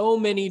takes so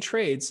many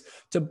trades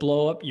to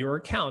blow up your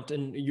account.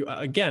 And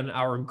again,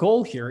 our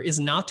goal here is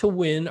not to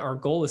win. Our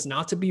goal is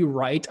not to be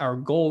right. Our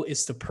goal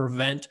is to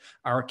prevent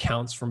our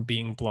accounts from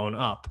being blown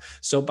up.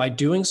 So by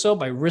doing so,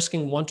 by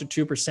risking 1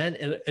 to 2%,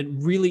 it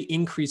really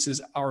increases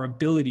our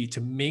ability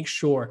to make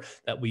sure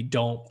that we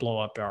don't blow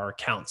up our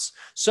accounts.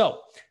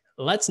 So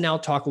let's now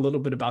talk a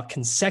little bit about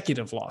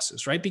consecutive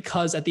losses, right?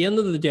 Because at the end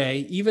of the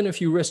day, even if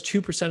you risk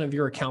 2% of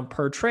your account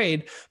per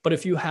trade, but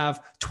if you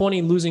have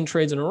 20 losing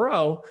trades in a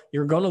row,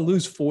 you're going to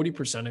lose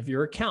 40% of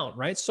your account,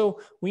 right?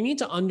 So we need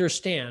to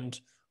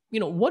understand,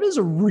 what is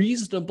a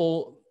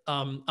reasonable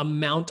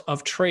amount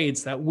of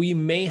trades that we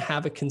may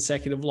have a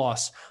consecutive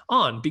loss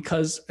on.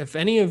 Because if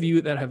any of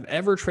you that have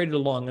ever traded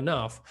long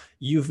enough,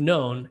 you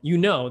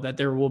know that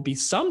there will be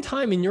some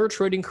time in your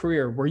trading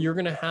career where you're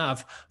going to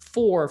have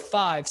 4,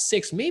 5,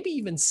 6, maybe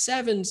even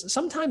 7,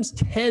 sometimes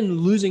 10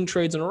 losing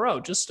trades in a row,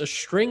 just a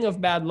string of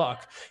bad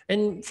luck.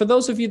 And for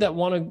those of you that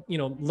want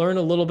to, learn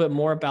a little bit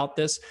more about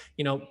this,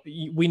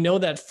 we know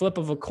that flip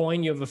of a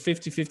coin, you have a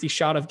 50-50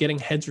 shot of getting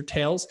heads or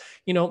tails.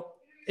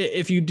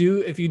 If you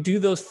do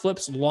those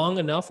flips long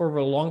enough over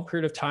a long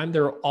period of time,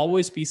 there will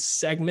always be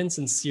segments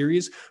and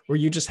series where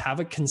you just have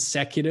a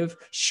consecutive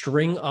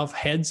string of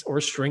heads or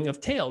string of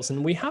tails.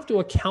 And we have to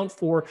account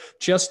for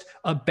just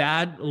a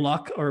bad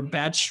luck or a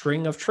bad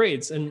string of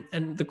trades. And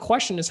the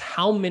question is,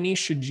 how many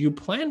should you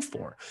plan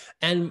for?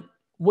 And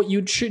what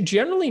you should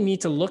generally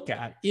need to look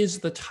at is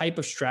the type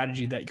of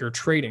strategy that you're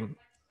trading.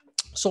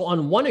 So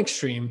on one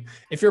extreme,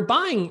 if you're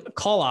buying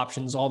call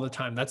options all the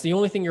time, that's the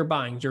only thing you're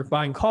buying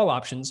call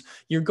options,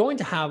 you're going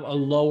to have a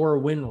lower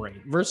win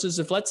rate versus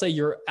if, let's say,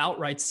 you're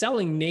outright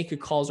selling naked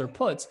calls or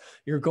puts,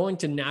 you're going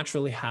to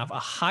naturally have a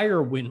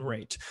higher win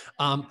rate.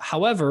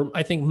 However,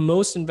 I think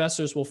most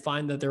investors will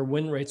find that their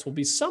win rates will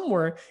be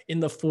somewhere in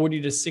the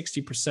 40 to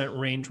 60%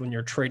 range when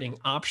you're trading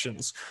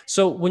options.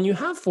 So when you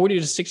have 40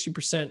 to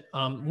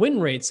 60% win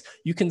rates,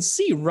 you can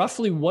see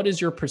roughly what is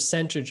your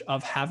percentage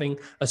of having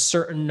a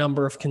certain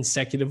number of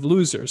consecutive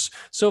losers.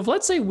 So if,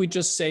 let's say, we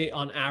just say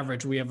on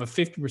average we have a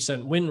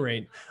 50% win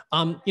rate,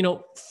 1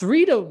 to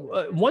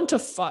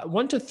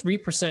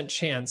 3%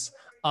 chance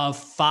of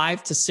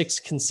 5 to 6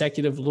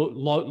 consecutive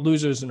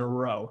losers in a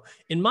row.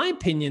 In my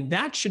opinion,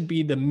 that should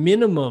be the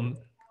minimum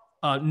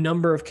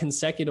number of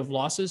consecutive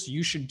losses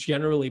you should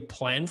generally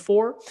plan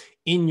for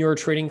in your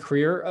trading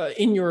career,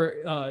 in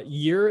your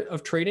year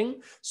of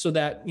trading, so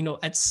that,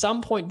 at some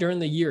point during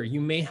the year,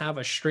 you may have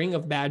a string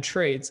of bad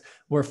trades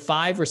where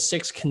 5 or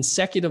 6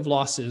 consecutive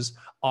losses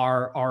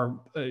are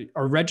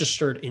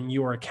registered in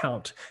your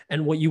account.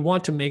 And what you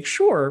want to make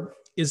sure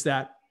is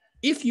that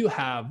if you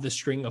have the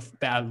string of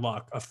bad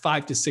luck of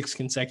 5 to 6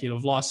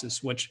 consecutive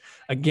losses, which,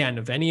 again,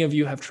 if any of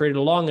you have traded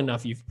long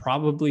enough, you've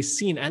probably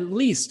seen at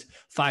least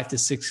 5 to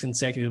 6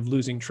 consecutive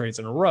losing trades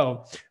in a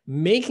row,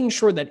 making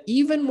sure that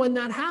even when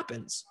that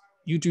happens,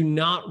 you do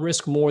not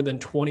risk more than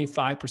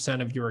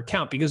 25% of your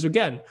account. Because,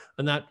 again,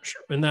 in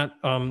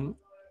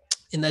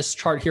this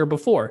chart here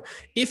before,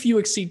 if you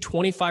exceed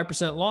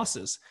 25%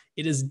 losses,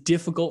 it is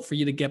difficult for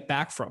you to get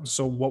back from.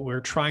 So what we're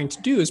trying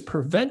to do is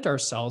prevent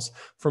ourselves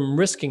from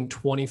risking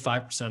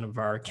 25% of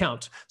our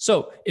account.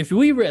 So if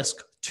we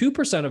risk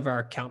 2% of our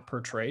account per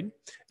trade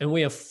and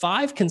we have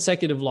 5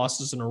 consecutive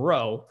losses in a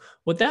row,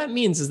 what that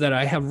means is that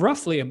I have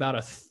roughly about a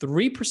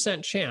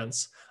 3%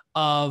 chance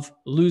of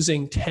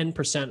losing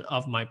 10%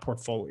 of my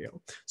portfolio.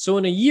 So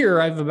in a year,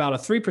 I have about a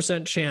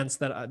 3% chance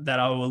that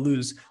I will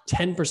lose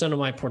 10% of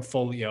my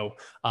portfolio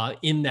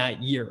in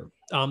that year.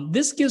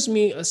 This gives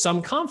me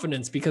some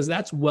confidence because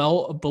that's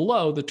well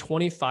below the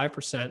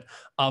 25%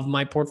 of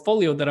my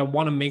portfolio that I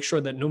want to make sure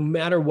that no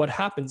matter what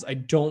happens, I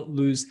don't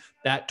lose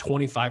that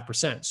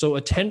 25%. So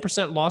a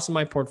 10% loss in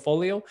my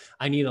portfolio,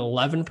 I need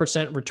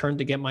 11% return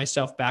to get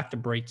myself back to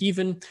break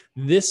even.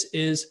 This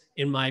is,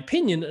 in my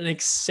opinion, an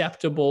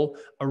acceptable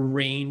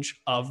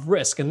range of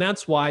risk. And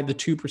that's why the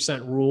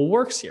 2% rule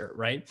works here,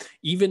 right?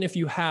 Even if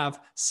you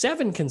have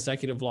 7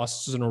 consecutive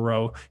losses in a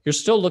row, you're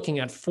still looking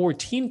at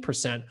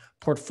 14%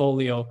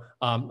 portfolio.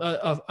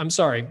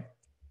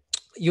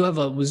 You have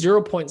a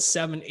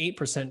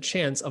 0.78%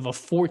 chance of a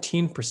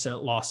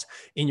 14% loss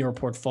in your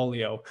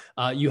portfolio.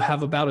 You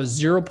have about a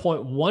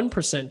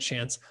 0.1%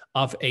 chance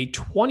of a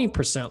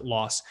 20%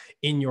 loss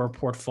in your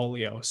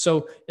portfolio.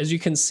 So as you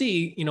can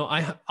see,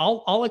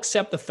 I'll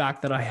accept the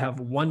fact that I have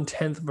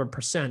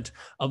 0.1%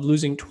 of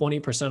losing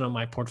 20% of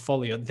my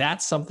portfolio.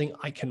 That's something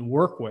I can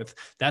work with.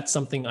 That's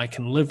something I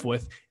can live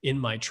with in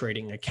my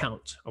trading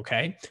account.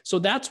 Okay. So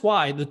that's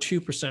why the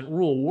 2%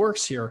 rule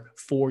works here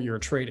for your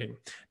trading.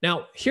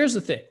 Now, here's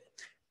the thing.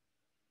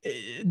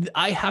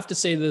 I have to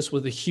say this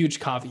with a huge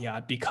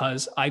caveat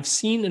because I've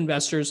seen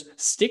investors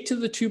stick to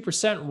the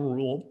 2%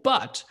 rule,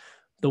 but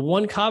the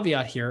one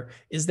caveat here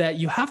is that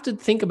you have to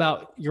think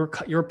about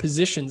your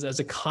positions as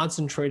a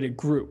concentrated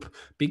group,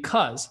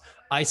 because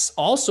I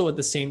also at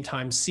the same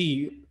time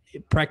see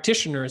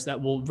practitioners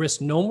that will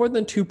risk no more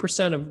than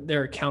 2% of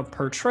their account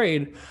per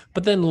trade,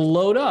 but then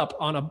load up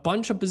on a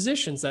bunch of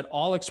positions that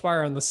all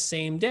expire on the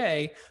same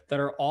day,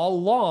 that are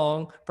all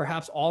long,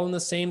 perhaps all in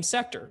the same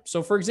sector.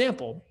 So for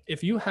example,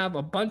 if you have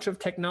a bunch of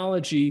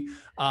technology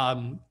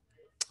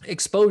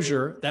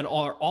exposure that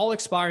are all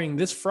expiring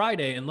this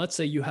Friday, and let's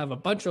say you have a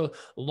bunch of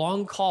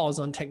long calls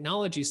on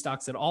technology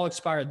stocks that all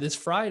expire this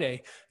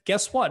Friday,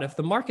 guess what? If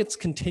the markets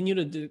continue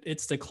to do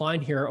its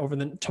decline here over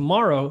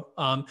tomorrow,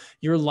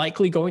 you're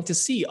likely going to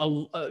see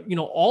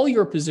all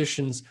your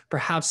positions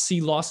perhaps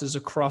see losses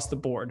across the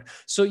board.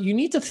 So you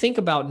need to think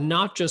about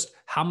not just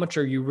how much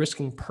are you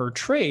risking per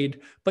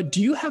trade, but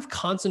do you have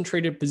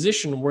concentrated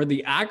position where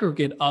the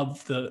aggregate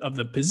of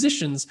the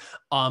positions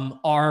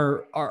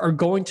are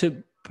going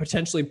to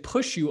potentially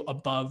push you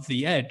above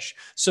the edge.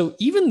 So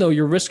even though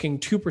you're risking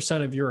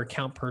 2% of your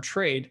account per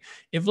trade,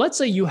 if let's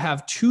say you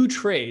have 2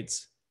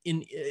 trades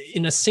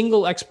in a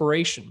single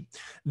expiration,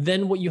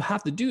 then what you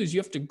have to do is you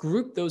have to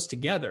group those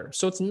together.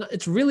 So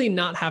it's really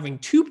not having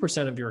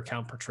 2% of your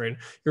account per trade.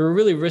 You're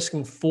really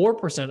risking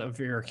 4% of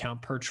your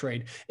account per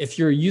trade if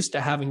you're used to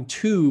having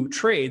 2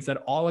 trades that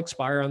all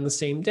expire on the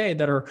same day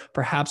that are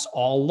perhaps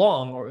all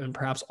long and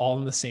perhaps all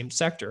in the same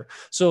sector.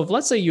 So if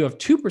let's say you have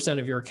 2%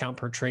 of your account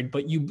per trade,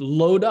 but you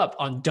load up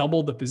on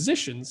double the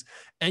positions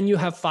and you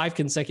have 5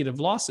 consecutive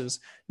losses,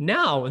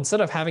 now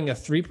instead of having a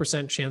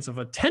 3% chance of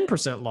a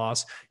 10%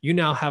 loss, you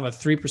now have a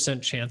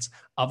 3% chance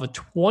of a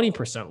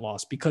 20%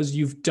 loss because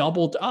you've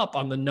doubled up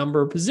on the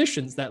number of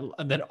positions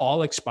that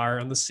all expire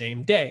on the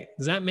same day.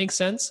 Does that make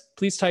sense?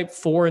 Please type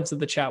 4 into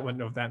the chat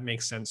window if that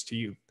makes sense to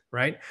you.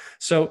 right?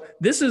 So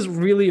this is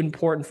really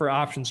important for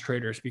options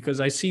traders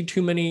because I see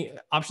too many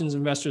options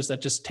investors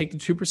that just take the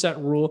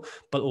 2% rule,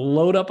 but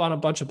load up on a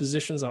bunch of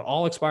positions that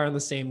all expire on the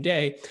same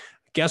day.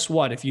 Guess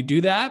what? If you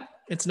do that,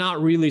 it's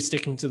not really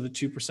sticking to the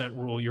 2%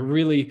 rule. You're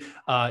really,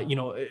 and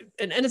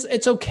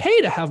it's okay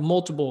to have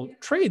multiple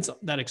trades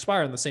that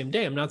expire on the same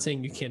day. I'm not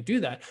saying you can't do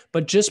that,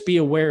 but just be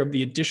aware of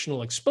the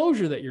additional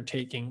exposure that you're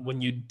taking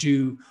when you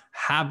do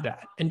have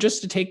that. And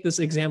just to take this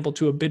example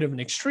to a bit of an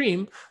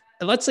extreme,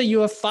 let's say you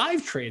have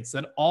 5 trades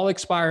that all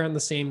expire on the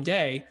same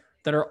day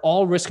that are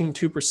all risking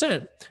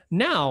 2%.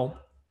 Now,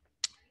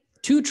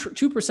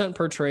 2%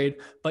 per trade,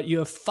 but you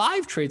have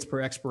 5 trades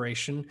per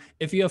expiration.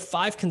 If you have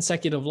 5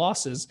 consecutive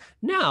losses,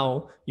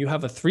 now you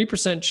have a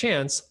 3%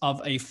 chance of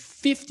a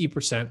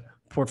 50%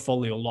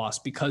 portfolio loss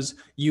because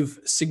you've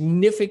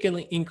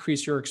significantly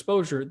increased your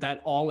exposure that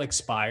all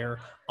expire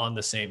on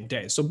the same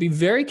day. So be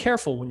very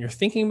careful when you're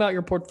thinking about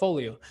your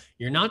portfolio.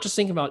 You're not just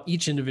thinking about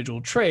each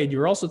individual trade,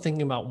 you're also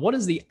thinking about what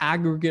is the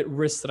aggregate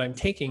risk that I'm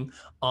taking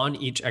on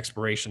each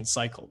expiration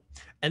cycle.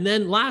 And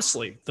then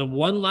lastly, the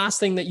one last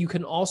thing that you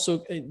can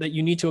also, that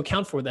you need to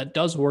account for that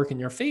does work in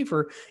your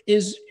favor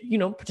is,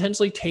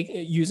 potentially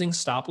using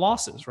stop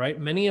losses, right?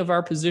 Many of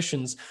our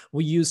positions,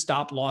 we use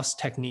stop loss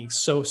techniques.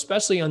 So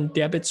especially on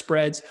debit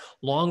spreads,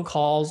 long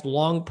calls,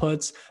 long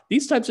puts,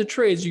 these types of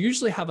trades, you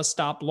usually have a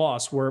stop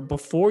loss where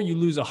before you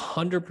lose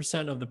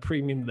 100% of the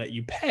premium that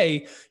you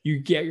pay, you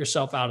get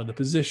yourself out of the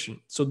position.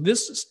 So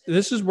this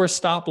is where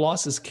stop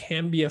losses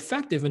can be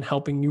effective in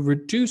helping you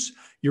reduce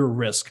your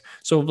risk.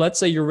 So let's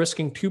say you're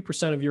risking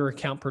 2% of your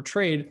account per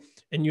trade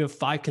and you have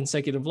 5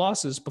 consecutive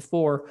losses.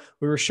 Before,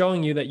 we were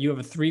showing you that you have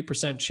a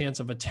 3%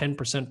 chance of a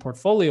 10%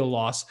 portfolio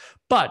loss.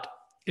 But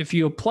if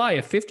you apply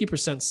a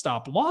 50%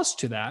 stop loss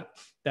to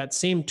that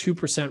same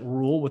 2%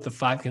 rule with the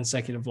 5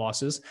 consecutive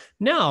losses,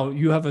 now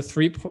you have a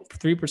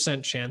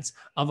 3% chance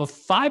of a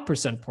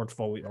 5%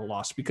 portfolio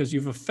loss because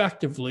you've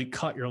effectively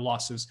cut your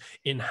losses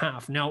in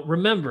half. Now,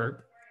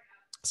 remember,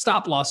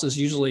 stop losses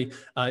usually,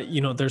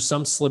 there's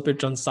some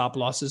slippage on stop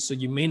losses. So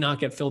you may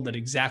not get filled at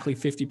exactly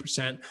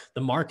 50%.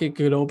 The market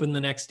could open the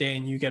next day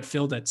and you get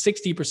filled at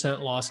 60%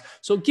 loss.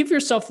 So give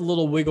yourself a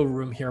little wiggle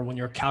room here when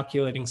you're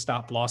calculating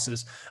stop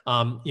losses.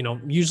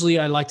 Usually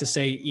I like to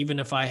say, even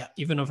if I have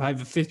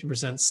a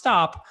 50%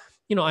 stop,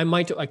 I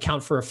might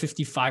account for a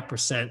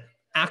 55%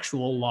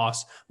 actual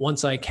loss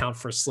once I account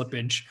for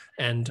slippage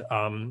and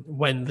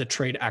when the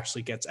trade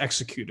actually gets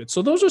executed.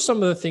 So those are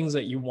some of the things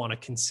that you want to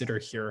consider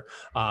here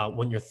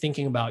when you're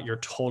thinking about your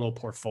total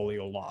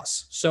portfolio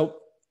loss. So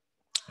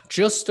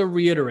just to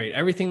reiterate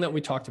everything that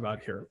we talked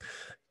about here,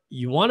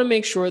 you want to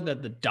make sure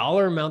that the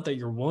dollar amount that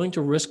you're willing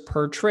to risk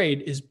per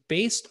trade is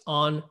based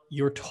on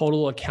your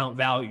total account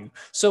value.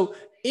 So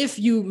if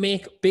you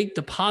make big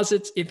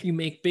deposits, if you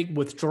make big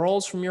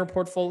withdrawals from your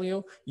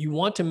portfolio, you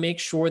want to make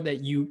sure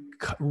that you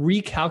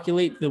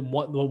recalculate the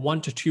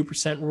 1 to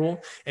 2% rule.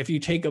 If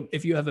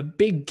you have a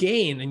big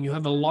gain and you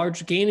have a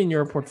large gain in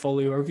your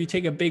portfolio, or if you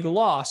take a big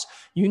loss,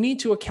 you need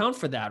to account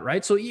for that,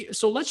 right?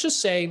 So let's just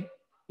say,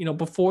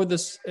 before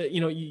this,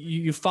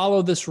 you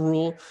follow this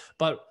rule,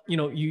 but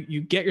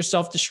you get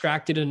yourself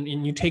distracted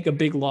and you take a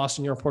big loss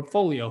in your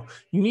portfolio.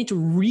 You need to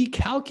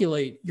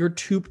recalculate your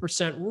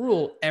 2%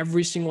 rule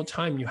every single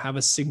time you have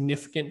a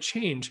significant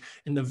change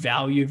in the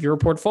value of your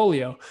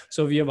portfolio.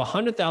 So if you have a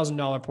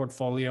 $100,000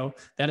 portfolio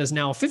that is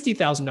now a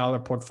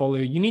 $50,000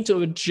 portfolio, you need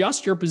to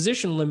adjust your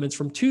position limits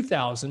from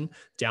 2,000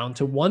 down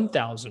to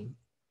 1,000.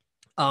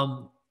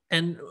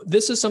 And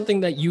this is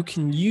something that you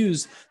can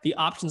use the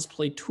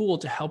OptionsPlay tool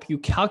to help you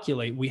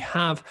calculate. We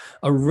have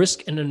a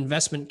risk and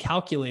investment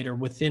calculator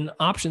within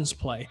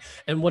OptionsPlay.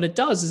 And what it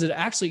does is it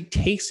actually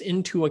takes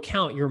into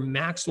account your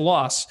max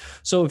loss.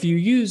 So if you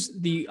use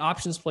the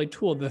OptionsPlay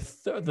tool, the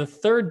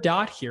third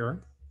dot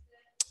here,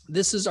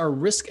 this is our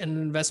risk and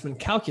investment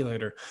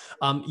calculator.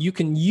 You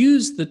can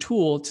use the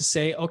tool to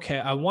say, okay,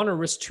 I want to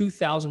risk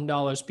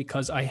 $2,000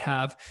 because I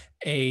have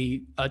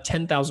a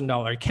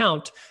 $10,000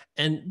 account.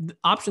 And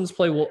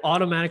OptionsPlay will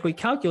automatically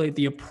calculate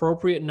the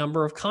appropriate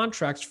number of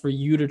contracts for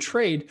you to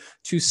trade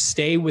to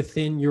stay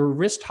within your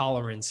risk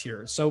tolerance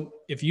here. So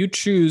if you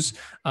choose,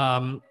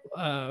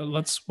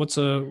 what's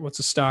a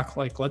stock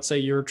like? Let's say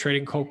you're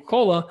trading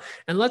Coca-Cola,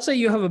 and let's say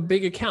you have a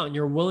big account and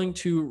you're willing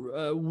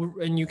to,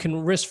 and you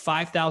can risk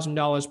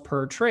 $5,000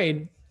 per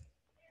trade.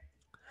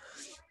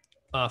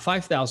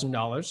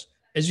 $5,000.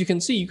 As you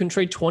can see, you can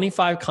trade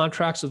 25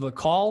 contracts of the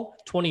call,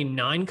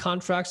 29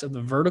 contracts of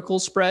the vertical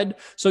spread.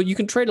 So you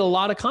can trade a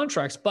lot of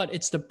contracts, but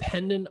it's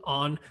dependent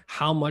on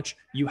how much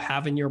you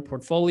have in your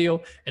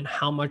portfolio and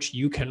how much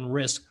you can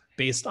risk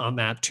based on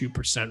that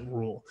 2%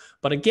 rule.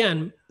 But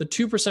again, the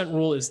 2%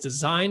 rule is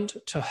designed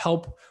to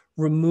help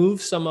remove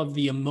some of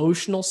the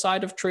emotional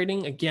side of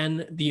trading.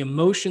 Again, the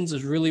emotions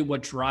is really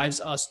what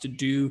drives us to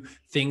do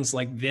things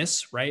like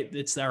this, right?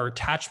 It's our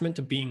attachment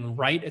to being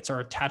right. It's our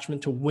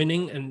attachment to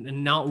winning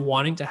and not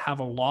wanting to have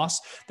a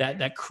loss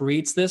that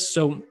creates this.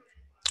 So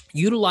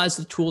Utilize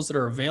the tools that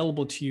are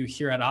available to you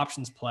here at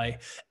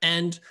OptionsPlay.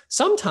 And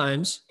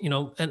sometimes,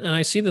 and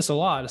I see this a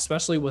lot,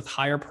 especially with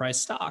higher price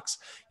stocks,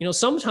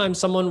 sometimes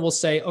someone will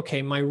say,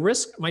 okay, my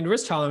risk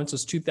tolerance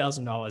is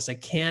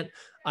 $2,000.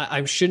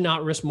 I should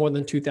not risk more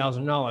than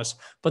 $2,000.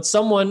 But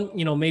someone,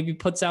 maybe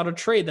puts out a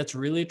trade that's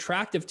really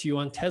attractive to you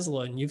on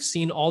Tesla, and you've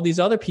seen all these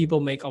other people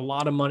make a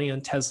lot of money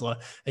on Tesla,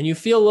 and you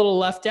feel a little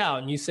left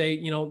out, and you say,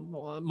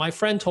 my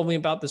friend told me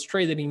about this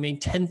trade that he made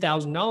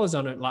 $10,000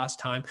 on it last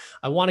time.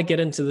 I want to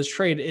get into this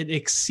trade. It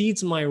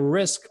exceeds my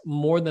risk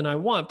more than I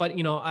want, but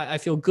I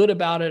feel good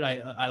about it.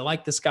 I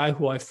like this guy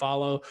who I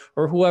follow,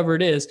 or whoever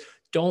it is.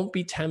 Don't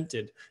be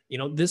tempted.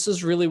 This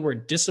is really where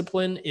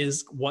discipline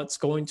is what's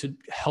going to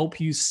help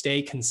you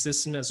stay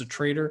consistent as a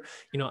trader.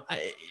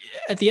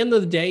 At the end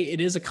of the day, it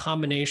is a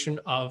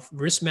combination of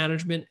risk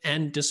management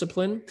and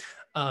discipline.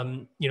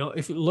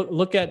 If you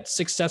look at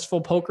successful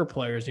poker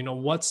players,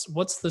 what's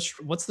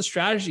the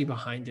strategy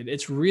behind it?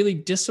 It's really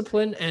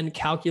discipline and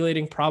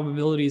calculating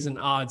probabilities and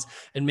odds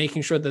and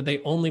making sure that they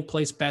only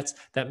place bets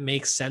that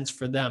make sense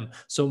for them.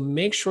 So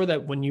make sure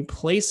that when you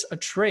place a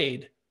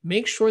trade,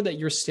 make sure that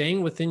you're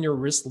staying within your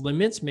risk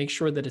limits. Make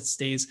sure that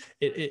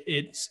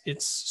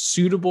it's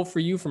suitable for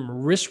you from a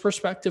risk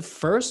perspective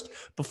first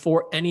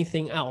before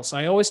anything else.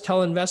 I always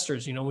tell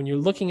investors, when you're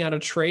looking at a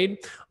trade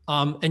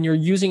and you're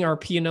using our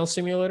P&L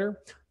simulator,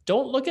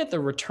 don't look at the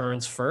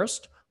returns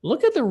first.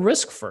 Look at the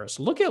risk first.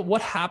 Look at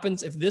what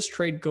happens if this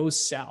trade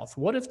goes south.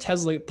 What if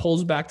Tesla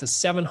pulls back to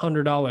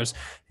 $700?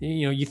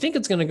 You think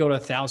it's going to go to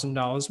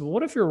 $1,000, but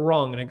what if you're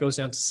wrong and it goes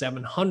down to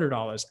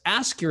 $700?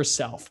 Ask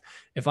yourself,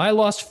 if I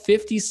lost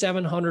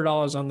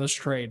 $5,700 on this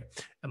trade,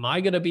 am I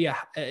going to be,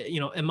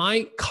 am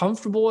I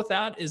comfortable with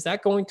that? Is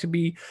that going to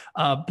be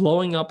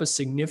blowing up a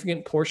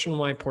significant portion of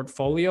my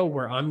portfolio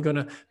where I'm going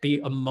to be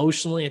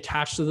emotionally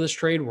attached to this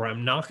trade, where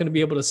I'm not going to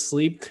be able to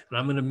sleep and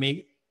I'm going to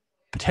make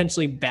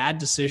potentially bad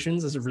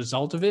decisions as a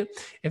result of it?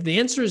 If the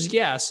answer is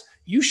yes,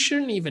 you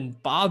shouldn't even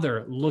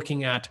bother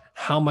looking at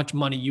how much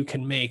money you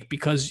can make,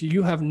 because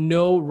you have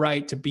no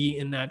right to be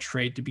in that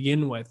trade to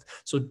begin with.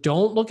 So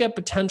don't look at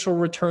potential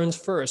returns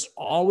first.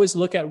 Always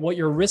look at what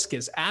your risk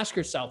is. Ask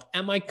yourself,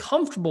 am I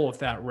comfortable with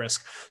that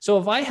risk? So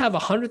if I have a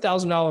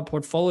 $100,000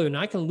 portfolio and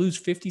I can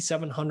lose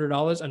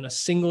 $5,700 on a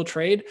single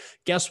trade,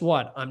 guess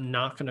what? I'm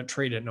not going to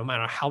trade it, no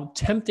matter how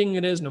tempting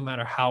it is, no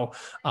matter how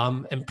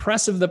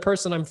impressive the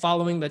person I'm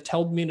following that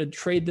told me to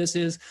trade this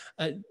is.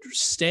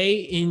 Stay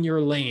in your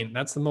lane.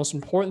 That's the most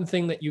important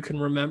thing that you can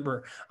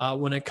remember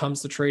when it comes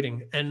to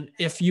trading. And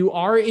if you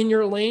are in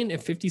your lane,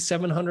 if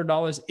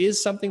 $5,700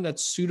 is something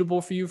that's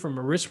suitable for you from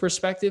a risk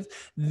perspective,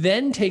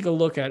 then take a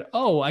look at,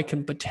 I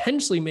can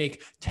potentially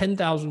make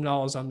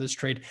 $10,000 on this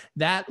trade.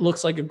 That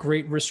looks like a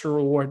great risk to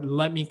reward.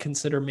 Let me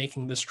consider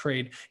making this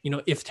trade,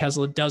 if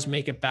Tesla does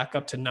make it back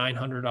up to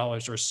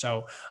 $900 or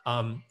so.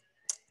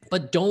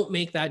 But don't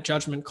make that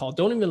judgment call.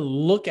 Don't even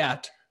look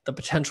at the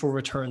potential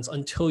returns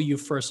until you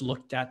first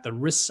looked at the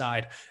risk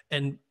side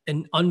and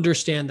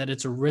understand that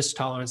it's a risk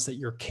tolerance that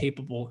you're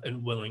capable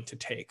and willing to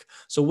take.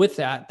 So with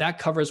that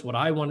covers what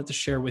I wanted to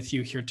share with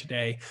you here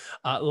today.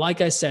 Like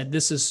I said,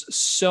 this is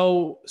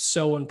so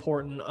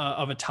important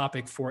of a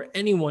topic for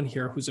anyone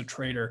here who's a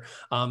trader.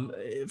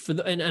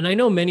 And I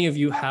know many of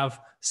you have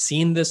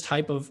seen this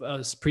type of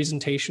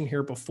presentation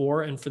here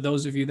before. And for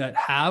those of you that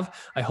have,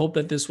 I hope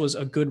that this was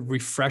a good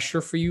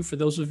refresher for you. For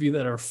those of you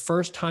that are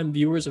first-time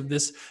viewers of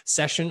this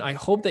session, I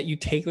hope that you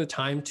take the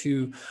time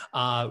to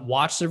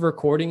watch the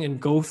recording and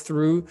go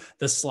through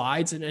the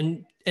slides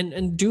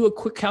and do a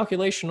quick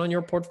calculation on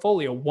your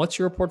portfolio. What's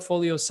your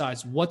portfolio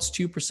size? What's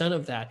 2%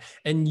 of that?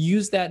 And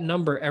use that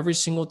number every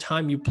single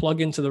time you plug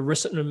into the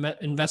risk and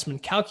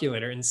investment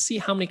calculator and see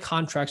how many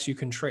contracts you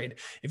can trade.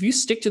 If you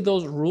stick to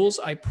those rules,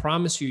 I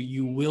promise you,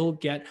 you will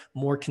get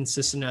more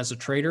consistent as a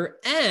trader,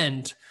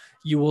 and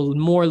you will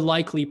more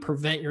likely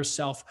prevent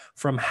yourself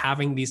from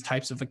having these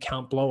types of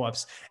account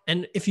blowups.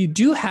 And if you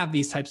do have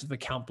these types of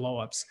account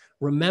blowups,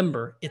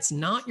 remember, it's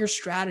not your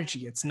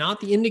strategy. It's not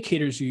the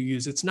indicators you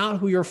use. It's not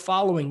who you're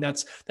following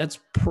that's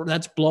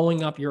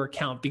blowing up your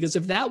account. Because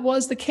if that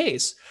was the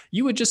case,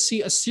 you would just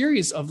see a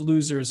series of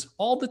losers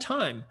all the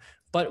time.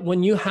 But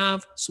when you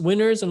have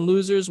winners and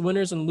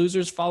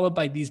losers followed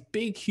by these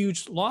big,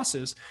 huge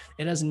losses,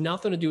 it has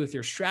nothing to do with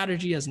your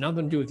strategy, has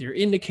nothing to do with your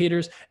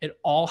indicators. It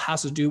all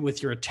has to do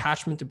with your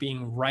attachment to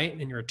being right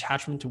and your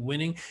attachment to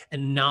winning,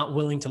 and not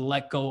willing to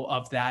let go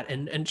of that,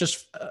 and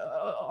just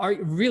are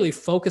really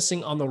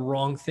focusing on the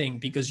wrong thing,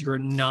 because you're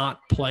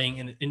not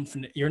playing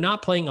you're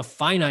not playing a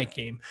finite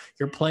game.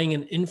 You're playing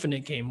an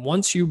infinite game.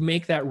 Once you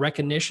make that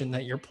recognition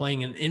that you're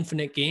playing an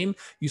infinite game,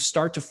 you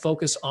start to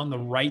focus on the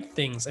right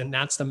things. And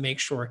that's to make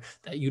sure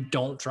that you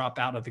don't drop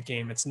out of the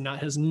game.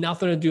 Has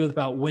nothing to do with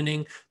about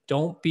winning.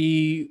 Don't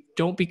be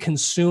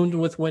consumed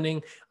with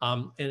winning.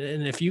 And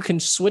if you can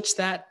switch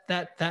that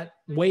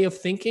way of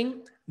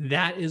thinking,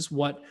 that is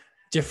what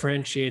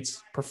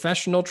differentiates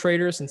professional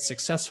traders and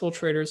successful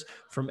traders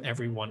from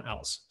everyone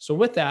else. So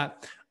with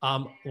that,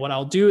 what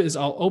I'll do is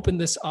I'll open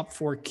this up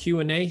for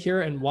Q&A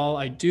here. And while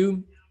I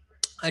do,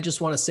 I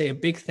just want to say a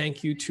big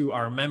thank you to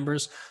our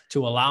members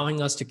to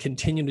allowing us to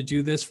continue to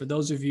do this. For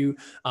those of you,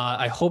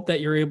 I hope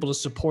that you're able to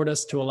support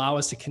us to allow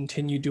us to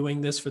continue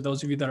doing this. For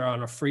those of you that are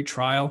on a free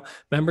trial,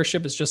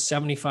 membership is just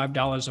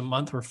 $75 a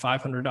month or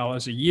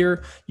 $500 a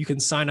year. You can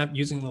sign up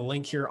using the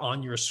link here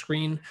on your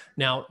screen.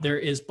 Now, there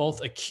is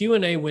both a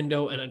Q&A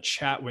window and a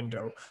chat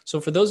window. So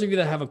for those of you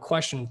that have a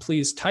question,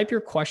 please type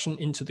your question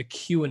into the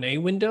Q&A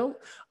window,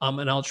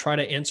 and I'll try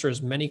to answer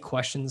as many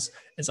questions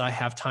as I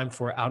have time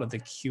for out of the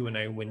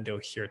Q&A window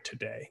here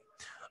today.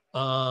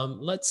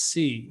 Let's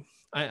see.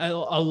 A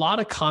lot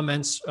of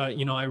comments.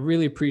 I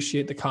really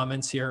appreciate the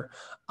comments here.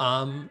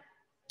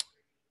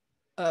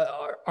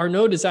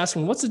 Arnaud is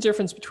asking, what's the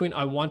difference between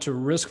I want to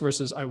risk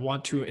versus I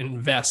want to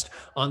invest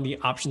on the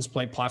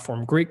OptionsPlay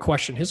platform? Great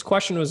question. His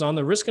question was on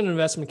the risk and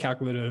investment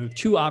calculator,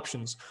 two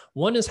options.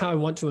 One is how I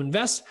want to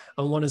invest,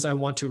 and one is I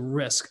want to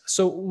risk.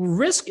 So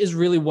risk is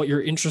really what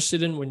you're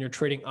interested in when you're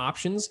trading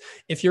options.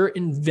 If you're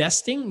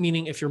investing,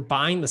 meaning if you're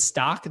buying the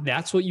stock,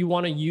 that's what you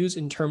want to use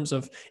in terms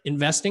of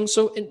investing.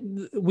 So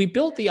we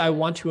built the I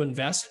want to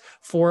invest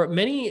for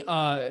many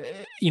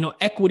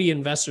equity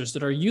investors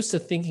that are used to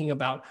thinking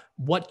about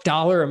what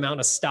dollar amount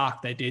of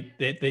stock they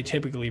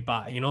typically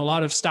buy. A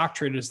lot of stock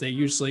traders, they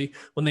usually,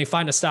 when they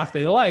find a stock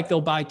they like, they'll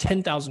buy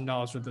 $10,000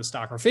 worth of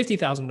stock or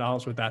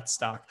 $50,000 with that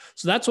stock.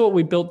 So that's what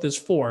we built this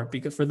for,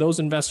 because for those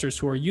investors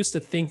who are used to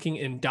thinking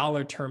in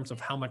dollar terms of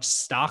how much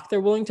stock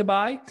they're willing to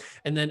buy,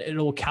 and then it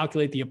will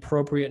calculate the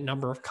appropriate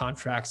number of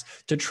contracts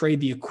to trade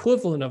the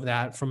equivalent of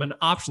that from an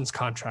options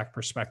contract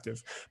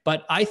perspective.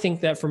 But I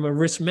think that from a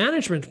risk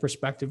management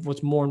perspective,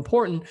 what's more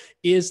important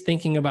is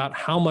thinking about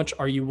how much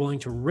are you willing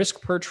to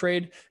risk per trade,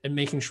 and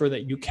making sure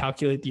that you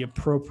calculate the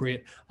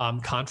appropriate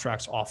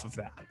contracts off of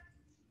that.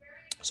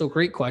 So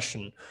great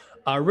question.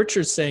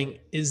 Richard's saying,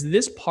 is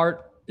this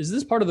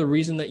part of the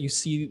reason that you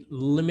see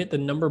limit the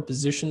number of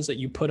positions that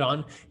you put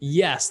on?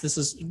 Yes, this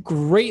is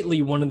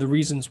greatly one of the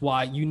reasons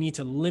why you need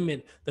to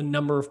limit the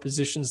number of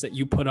positions that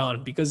you put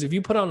on. Because if you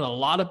put on a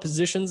lot of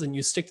positions and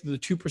you stick to the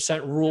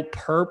 2% rule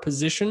per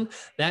position,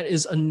 that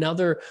is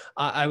another,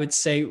 I would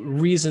say,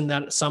 reason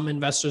that some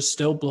investors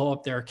still blow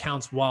up their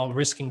accounts while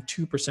risking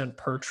 2%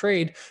 per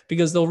trade,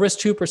 because they'll risk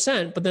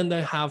 2%, but then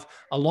they have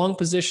a long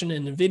position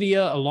in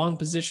NVIDIA, a long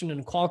position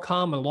in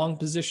Qualcomm, a long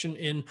position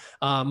in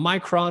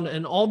Micron,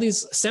 and all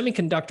these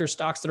semiconductor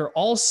stocks that are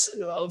all,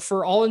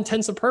 for all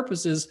intents and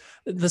purposes,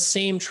 the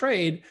same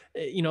trade.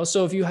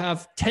 So if you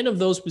have 10 of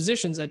those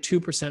positions at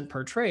 2%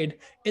 per trade,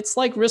 it's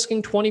like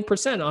risking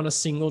 20% on a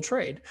single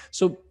trade.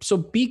 So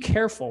be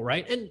careful,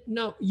 right? And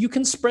now you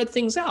can spread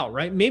things out,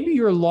 right? Maybe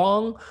you're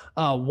long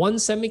one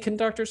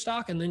semiconductor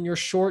stock and then you're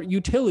short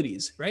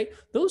utilities, right?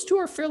 Those two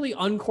are fairly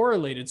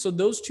uncorrelated. So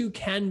those two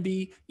can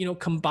be,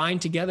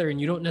 combined together,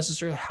 and you don't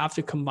necessarily have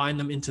to combine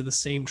them into the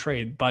same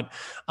trade. But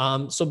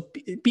so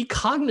be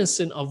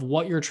cognizant of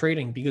what you're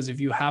trading, because if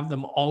you have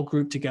them all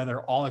grouped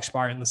together, all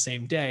expire in the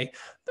same day,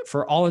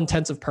 for all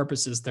intents and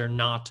purposes, they're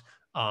not,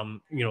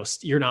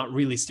 you're not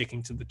really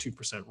sticking to the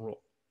 2%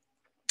 rule.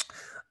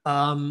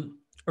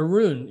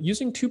 Arun,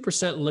 using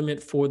 2%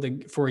 limit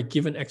for a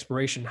given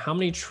expiration, how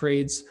many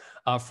trades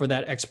for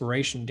that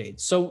expiration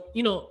date? So,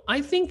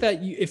 I think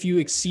that if you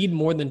exceed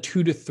more than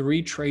 2 to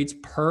 3 trades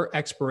per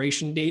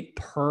expiration date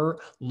per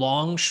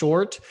long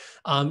short,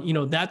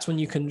 that's when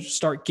you can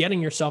start getting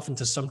yourself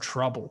into some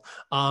trouble.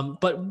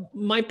 But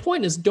my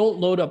point is, don't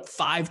load up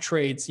 5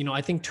 trades.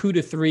 I think 2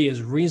 to 3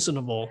 is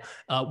reasonable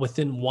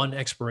within one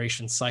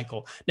expiration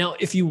cycle. Now,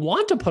 if you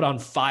want to put on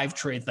 5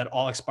 trades that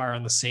all expire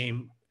on the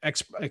same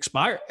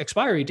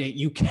expiry date,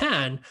 you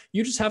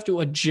just have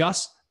to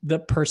adjust the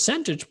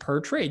percentage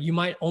per trade. You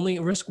might only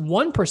risk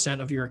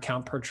 1% of your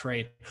account per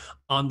trade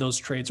on those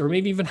trades, or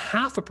maybe even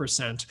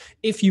 0.5%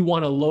 if you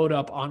want to load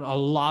up on a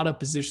lot of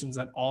positions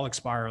that all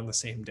expire on the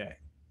same day.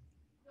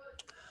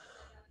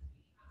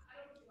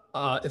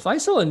 If I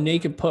sell a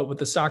naked put with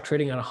the stock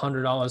trading at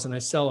 $100 and I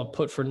sell a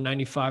put for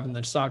 95 and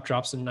the stock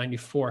drops to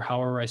 94,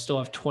 however, I still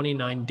have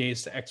 29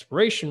 days to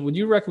expiration, would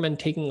you recommend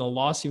taking a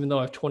loss even though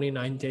I have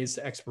 29 days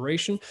to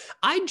expiration?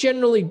 I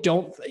generally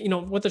don't,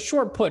 with a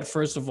short put,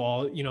 first of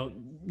all,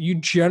 you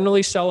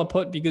generally sell a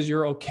put because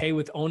you're okay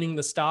with owning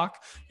the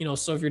stock.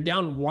 So if you're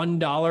down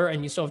 $1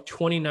 and you still have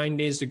 29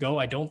 days to go,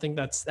 I don't think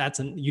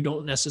you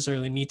don't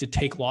necessarily need to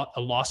take a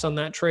loss on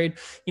that trade.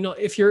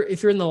 If you're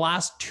in the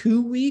last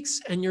 2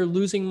 weeks and you're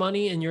losing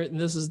money and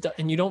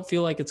you don't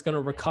feel like it's going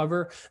to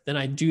recover, then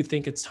I do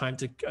think it's time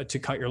to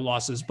cut your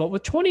losses. But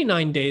with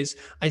 29 days,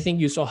 I think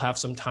you still have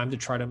some time to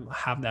try to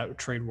have that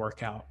trade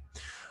work out.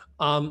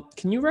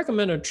 Can you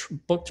recommend a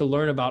book to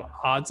learn about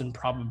odds and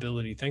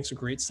probability? Thanks, a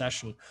great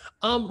session.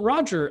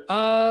 Roger,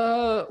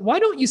 why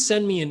don't you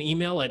send me an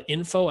email at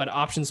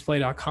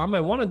info@optionsplay.com?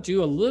 I want to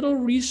do a little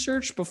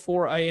research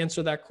before I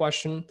answer that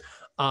question.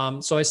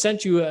 So I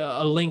sent you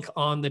a link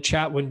on the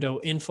chat window,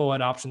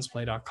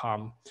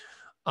 info@optionsplay.com.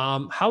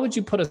 How would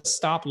you put a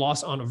stop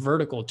loss on a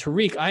vertical?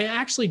 Tariq, I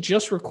actually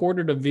just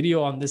recorded a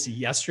video on this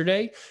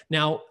yesterday.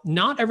 Now,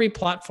 not every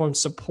platform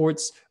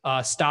supports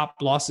stop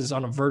losses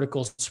on a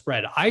vertical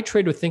spread. I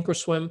trade with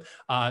Thinkorswim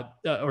or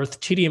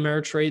TD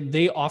Ameritrade.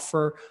 They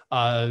offer,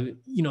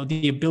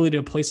 the ability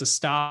to place a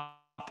stop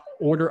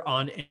order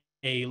on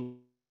a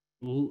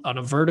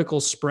vertical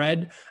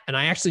spread, and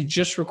I actually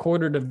just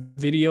recorded a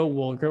video.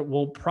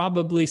 We'll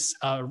probably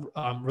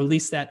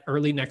release that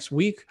early next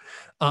week.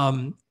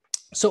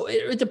 So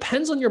it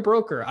depends on your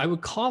broker. I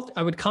would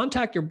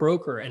contact your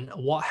broker and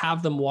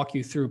have them walk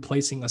you through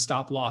placing a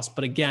stop loss.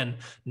 But again,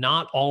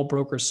 not all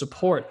brokers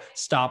support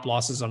stop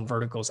losses on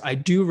verticals. I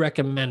do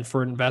recommend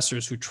for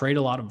investors who trade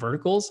a lot of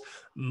verticals,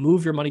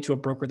 move your money to a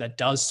broker that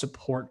does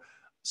support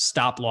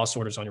stop loss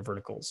orders on your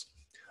verticals.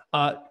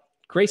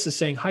 Grace is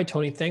saying, "Hi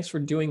Tony, thanks for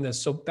doing this."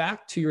 So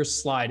back to your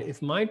slide.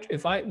 If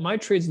my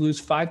trades lose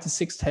 5 to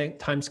 6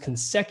 times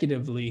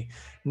consecutively,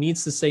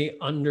 needs to stay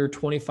under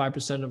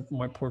 25% of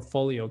my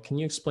portfolio. Can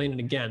you explain it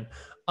again?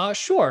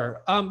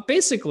 Sure.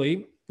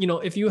 Basically,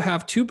 if you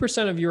have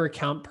 2% of your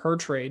account per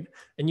trade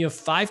and you have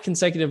 5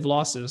 consecutive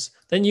losses,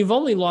 then you've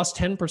only lost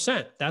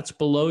 10%. That's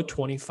below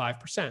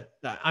 25%.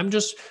 I'm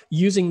just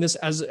using this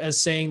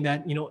as saying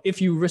that, if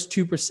you risk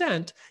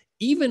 2%,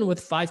 even with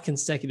 5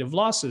 consecutive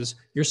losses,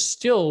 you're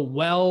still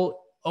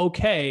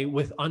okay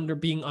with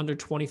being under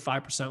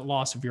 25%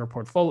 loss of your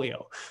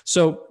portfolio.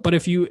 So, but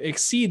if you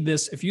exceed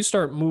this, if you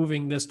start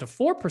moving this to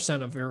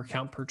 4% of your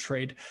account per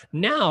trade,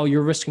 now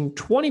you're risking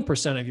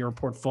 20% of your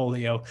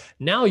portfolio.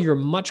 Now you're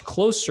much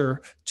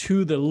closer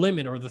to the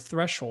limit or the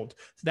threshold.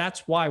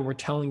 That's why we're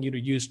telling you to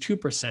use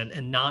 2%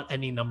 and not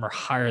any number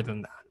higher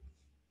than that.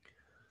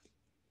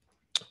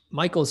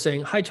 Michael is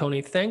saying, "Hi,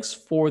 Tony. Thanks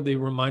for the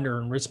reminder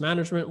on risk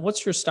management.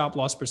 What's your stop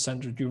loss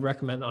percentage you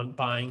recommend on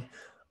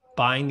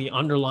buying the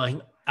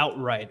underlying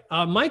outright?"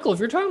 Michael, if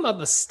you're talking about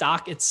the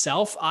stock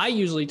itself, I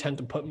usually tend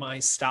to put my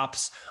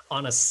stops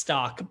on a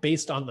stock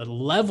based on the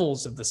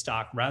levels of the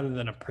stock rather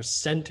than a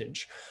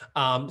percentage.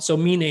 So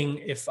meaning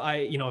if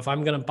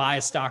I'm going to buy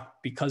a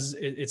stock because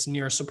it's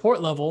near a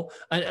support level,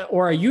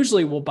 or I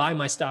usually will buy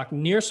my stock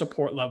near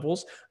support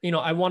levels,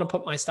 I want to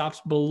put my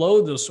stops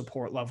below those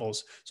support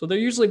levels. So they're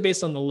usually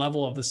based on the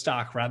level of the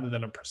stock rather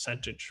than a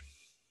percentage.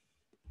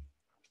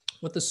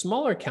 With the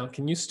smaller account,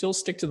 can you still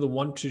stick to the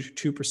 1 to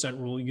 2%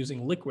 rule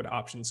using liquid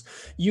options?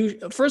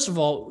 First of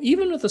all,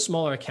 even with a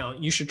smaller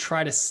account, you should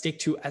try to stick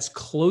to as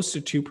close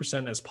to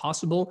 2% as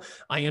possible.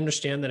 I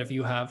understand that if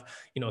you have,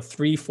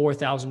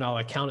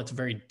 $3,000-$4,000 account, it's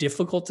very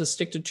difficult to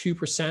stick to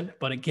 2%.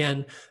 But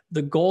again,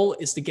 the goal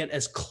is to get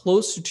as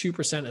close to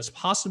 2% as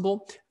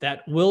possible.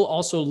 That will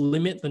also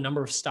limit the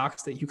number of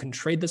stocks that you can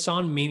trade this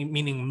on,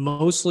 meaning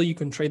mostly you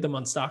can trade them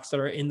on stocks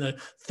that are in the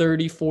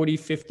 $30, $40,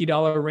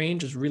 $50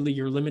 range is really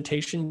your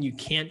limitation. You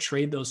can't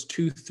trade those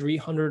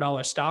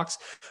 $200-$300 stocks.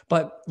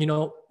 But,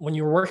 when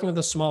you're working with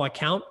a small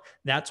account,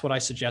 that's what I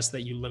suggest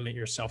that you limit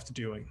yourself to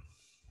doing.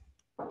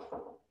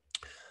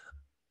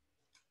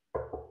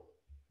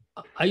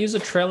 I use a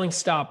trailing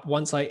stop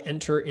once I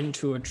enter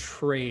into a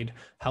trade.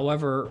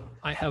 However,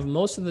 I have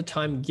most of the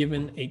time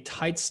given a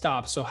tight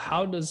stop. So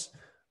how does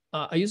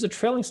I use a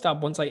trailing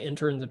stop once I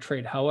enter into the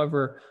trade?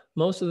 However,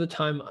 most of the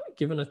time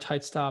given a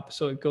tight stop,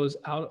 so it goes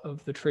out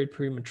of the trade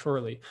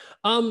prematurely.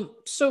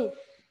 So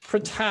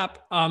Pratap,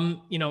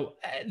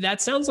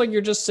 that sounds like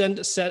you're just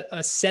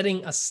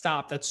setting a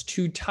stop that's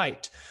too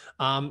tight.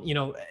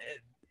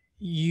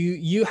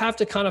 You have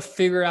to kind of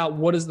figure out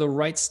what is the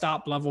right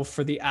stop level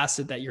for the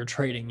asset that you're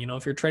trading.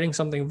 If you're trading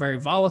something very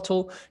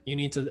volatile, you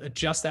need to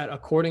adjust that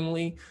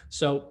accordingly.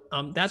 So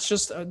that's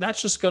just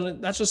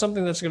something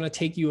that's going to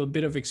take you a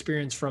bit of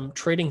experience from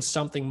trading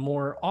something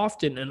more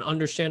often and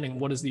understanding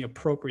what is the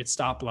appropriate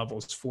stop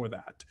levels for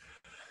that.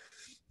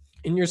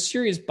 In your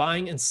series,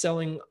 Buying and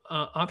Selling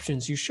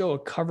Options, you show a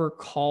cover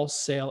call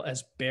sale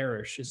as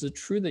bearish. Is it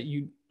true that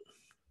you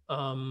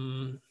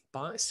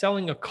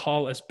selling a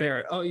call as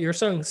bearish? Oh, you're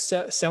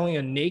selling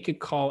a naked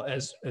call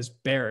as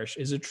bearish.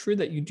 Is it true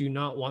that you do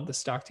not want the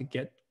stock to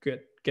get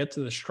to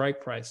the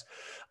strike price?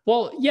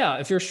 Well, yeah,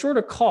 if you're short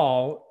a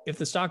call, if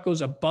the stock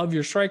goes above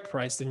your strike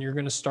price, then you're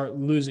going to start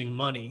losing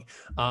money.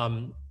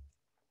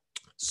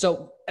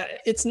 So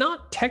it's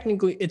not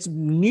technically, it's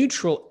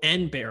neutral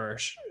and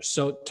bearish.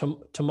 So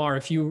Tamar,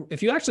 if you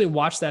actually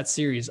watch that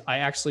series, I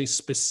actually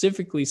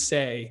specifically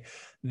say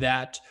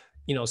that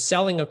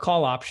selling a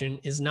call option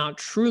is not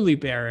truly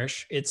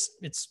bearish. It's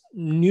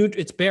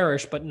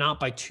bearish, but not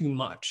by too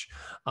much.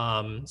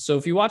 So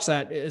if you watch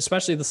that,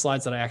 especially the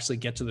slides that I actually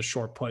get to the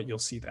short put, you'll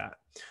see that.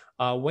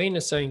 Wayne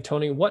is saying,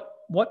 Tony, what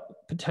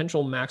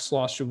potential max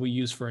loss should we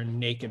use for a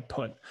naked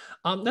put?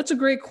 That's a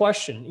great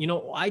question.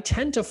 I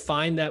tend to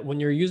find that when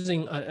you're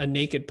using a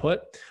naked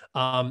put,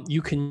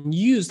 you can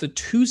use the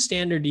 2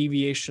 standard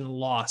deviation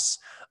loss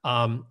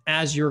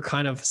as your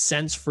kind of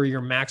sense for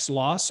your max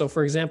loss. So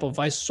for example, if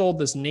I sold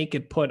this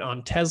naked put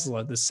on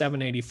Tesla, the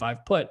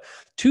 785 put,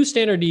 2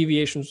 standard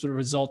deviations would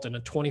result in a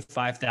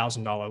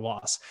 $25,000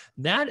 loss.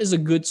 That is a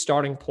good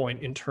starting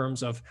point in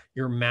terms of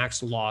your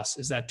max loss,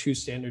 is that 2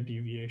 standard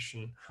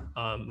deviation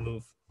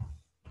move.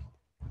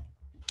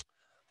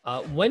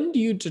 When do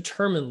you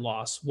determine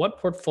loss? What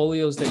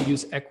portfolios that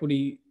use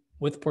equity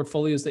with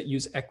portfolios that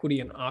use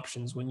equity and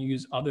options when you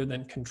use other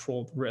than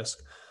controlled risk?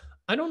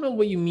 I don't know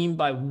what you mean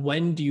by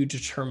when do you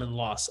determine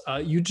loss.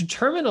 You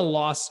determine a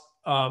loss,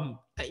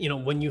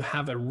 when you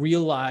have a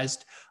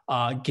realized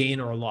gain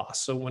or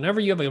loss. So whenever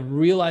you have a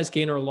realized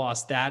gain or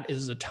loss, that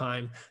is the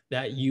time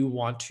that you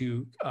want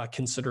to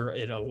consider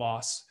it a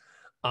loss,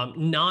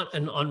 not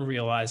an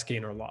unrealized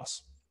gain or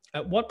loss.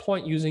 At what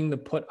point using the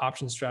put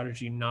option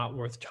strategy not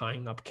worth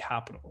tying up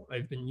capital?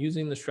 I've been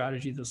using the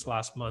strategy this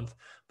last month,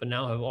 but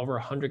now have over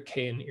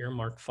 100K in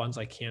earmarked funds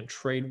I can't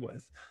trade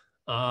with.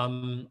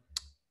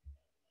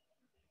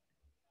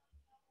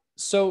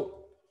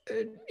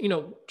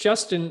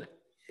 Justin,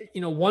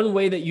 one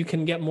way that you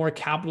can get more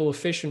capital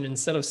efficient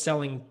instead of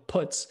selling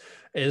puts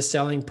is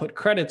selling put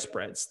credit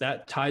spreads.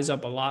 That ties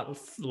up a lot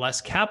less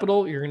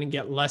capital. You're going to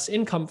get less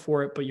income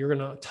for it, but you're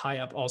going to tie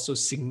up also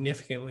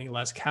significantly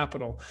less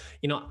capital.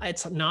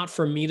 It's not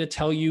for me to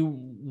tell you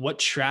what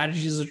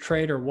strategies to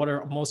trade or what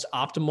are most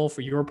optimal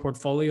for your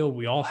portfolio.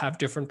 We all have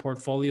different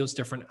portfolios,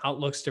 different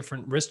outlooks,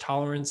 different risk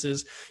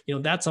tolerances.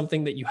 That's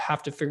something that you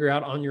have to figure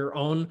out on your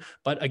own.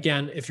 But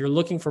again, if you're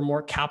looking for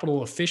more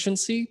capital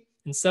efficiency,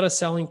 instead of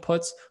selling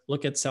puts,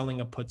 look at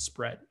selling a put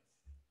spread.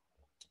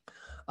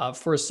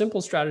 For a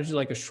simple strategy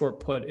like a short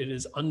put, it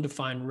is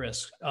undefined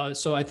risk.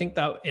 So I think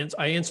that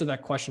I answered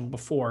that question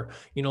before.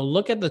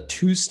 Look at the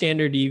 2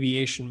 standard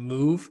deviation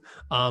move,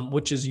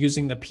 which is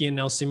using the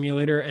P&L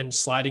simulator and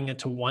sliding it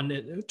to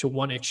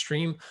one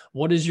extreme.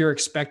 What is your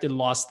expected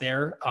loss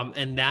there?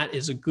 And that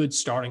is a good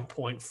starting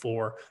point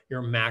for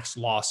your max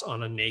loss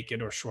on a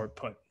naked or short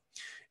put.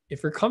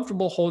 If you're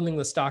comfortable holding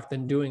the stock,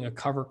 then doing a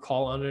cover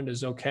call on it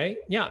is okay.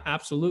 Yeah,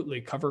 absolutely.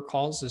 Cover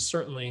calls is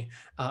certainly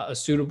a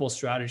suitable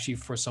strategy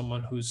for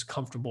someone who's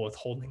comfortable with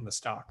holding the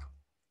stock.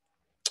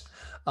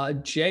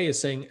 Jay is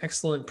saying,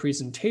 excellent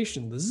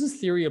presentation. Does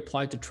this theory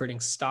apply to trading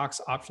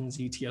stocks, options,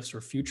 ETFs, or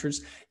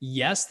futures?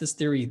 Yes, this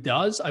theory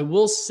does. I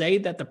will say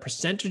that the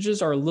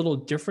percentages are a little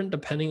different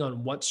depending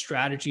on what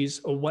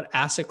strategies or what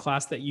asset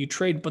class that you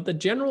trade, but the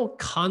general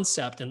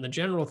concept and the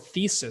general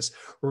thesis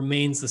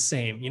remains the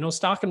same.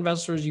 Stock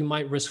investors, you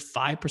might risk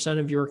 5%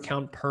 of your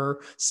account per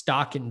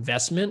stock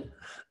investment.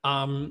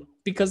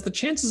 Because the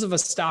chances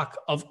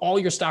of all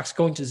your stocks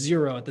going to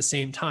zero at the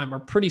same time are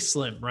pretty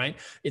slim, right?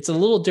 It's a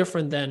little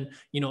different than,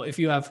 if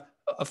you have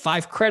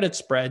 5 credit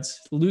spreads,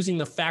 losing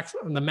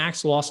the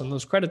max loss on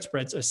those credit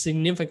spreads are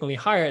significantly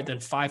higher than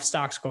 5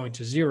 stocks going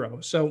to zero.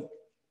 So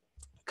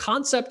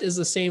concept is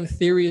the same,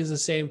 theory is the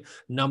same,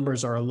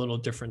 numbers are a little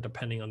different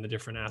depending on the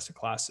different asset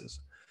classes.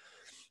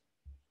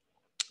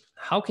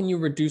 How can you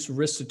reduce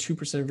risk to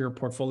 2% of your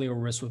portfolio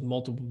risk with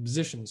multiple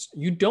positions?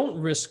 You don't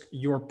risk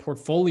your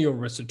portfolio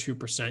risk to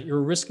 2%.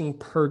 You're risking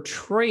per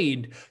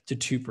trade to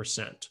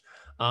 2%.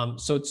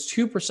 So it's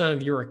 2%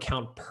 of your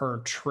account per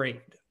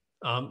trade.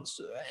 And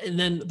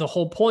then the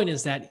whole point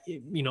is that,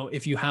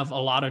 if you have a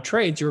lot of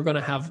trades, you're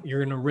going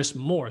to risk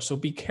more. So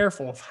be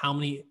careful of how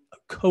many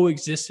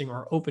coexisting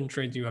or open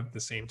trades you have at the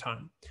same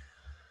time.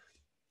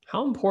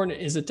 How important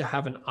is it to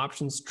have an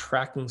options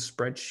tracking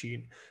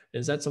spreadsheet?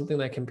 Is that something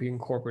that can be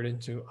incorporated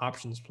into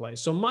OptionsPlay?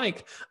 So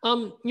Mike,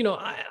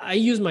 I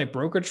use my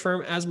brokerage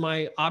firm as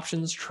my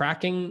options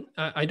tracking.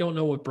 I don't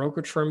know what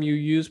brokerage firm you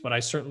use, but I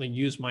certainly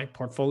use my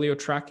portfolio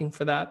tracking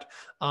for that.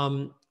 I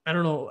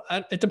don't know.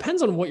 It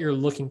depends on what you're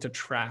looking to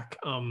track.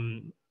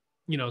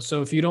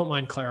 So if you don't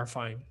mind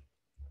clarifying.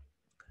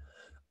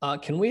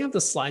 Can we have the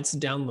slides to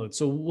download?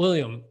 So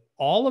William,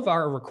 all of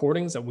our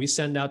recordings that we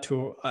send out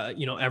to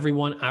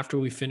everyone after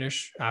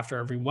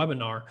every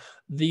webinar,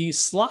 the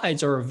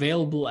slides are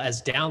available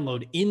as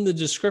download in the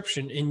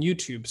description in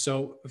YouTube.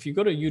 So if you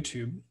go to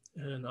YouTube,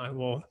 and I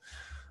will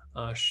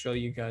show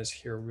you guys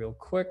here real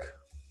quick.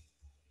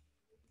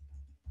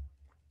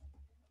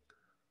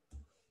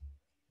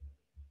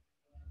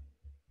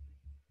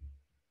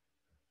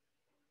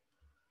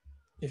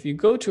 If you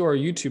go to our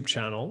YouTube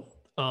channel,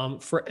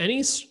 for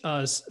any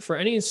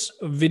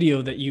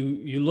video that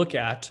you look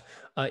at,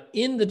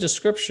 in the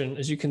description,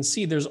 as you can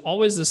see, there's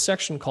always this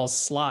section called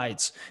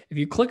slides. If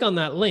you click on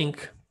that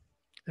link,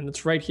 and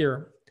it's right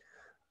here,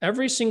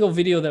 every single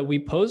video that we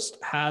post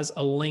has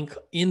a link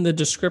in the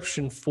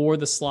description for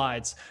the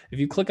slides. If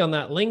you click on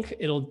that link,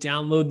 it'll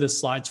download the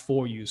slides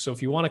for you. So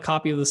if you want a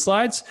copy of the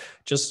slides,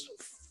 just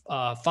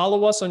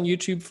follow us on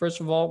YouTube. First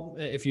of all,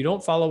 if you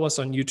don't follow us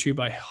on YouTube,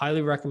 I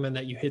highly recommend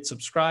that you hit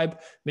subscribe.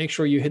 Make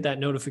sure you hit that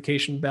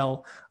notification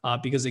bell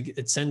because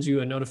it sends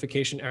you a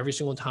notification every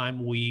single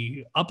time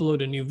we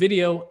upload a new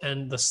video,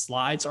 and the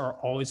slides are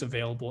always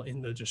available in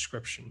the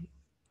description.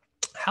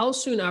 How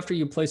soon after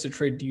you place a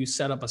trade do you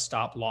set up a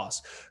stop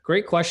loss?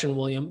 Great question,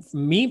 William. For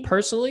me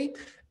personally,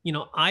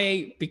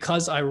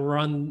 because I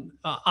run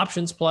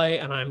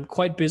OptionsPlay and I'm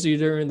quite busy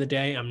during the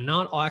day, I'm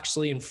not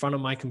actually in front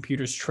of my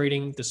computers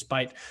trading,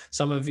 despite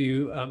some of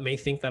you may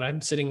think that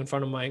I'm sitting in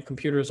front of my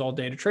computers all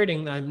day to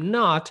trading. I'm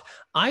not.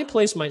 I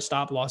place my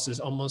stop losses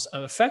almost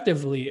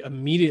effectively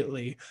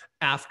immediately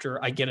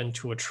after I get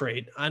into a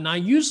trade. And I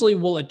usually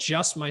will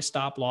adjust my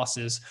stop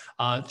losses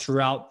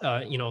throughout,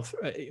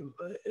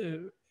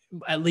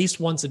 at least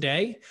once a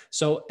day.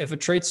 So if a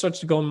trade starts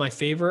to go in my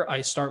favor,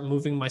 I start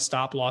moving my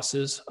stop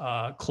losses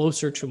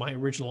closer to my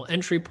original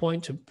entry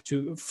point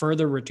to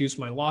further reduce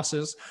my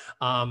losses.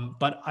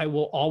 But I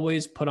will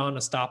always put on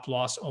a stop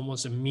loss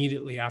almost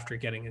immediately after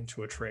getting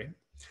into a trade.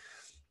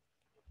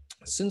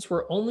 Since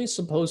we're only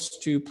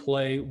supposed to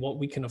play what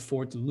we can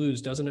afford to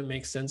lose, doesn't it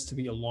make sense to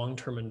be a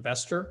long-term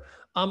investor?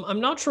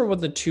 I'm not sure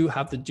what the two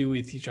have to do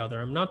with each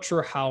other. I'm not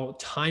sure how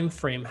time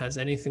frame has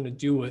anything to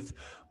do with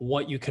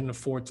what you can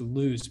afford to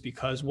lose,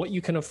 because what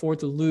you can afford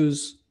to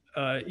lose,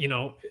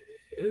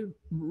 it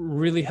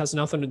really has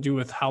nothing to do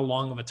with how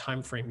long of a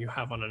time frame you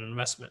have on an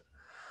investment.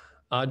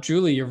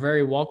 Julie, you're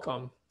very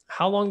welcome.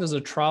 How long does a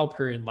trial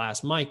period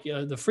last? Mike,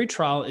 the free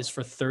trial is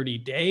for 30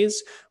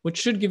 days, which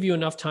should give you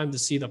enough time to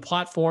see the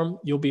platform.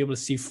 You'll be able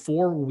to see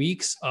 4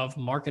 weeks of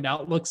market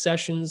outlook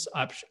sessions,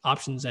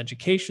 options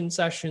education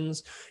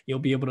sessions. You'll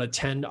be able to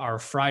attend our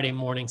Friday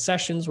morning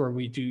sessions where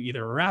we do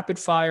either a rapid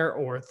fire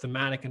or a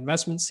thematic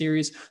investment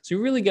series. So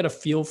you really get a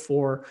feel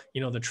for,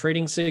 the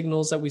trading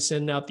signals that we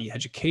send out, the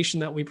education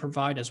that we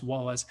provide, as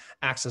well as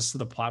access to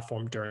the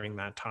platform during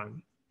that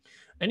time.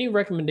 Any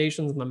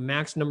recommendations on the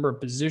max number of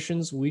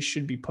positions we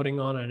should be putting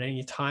on at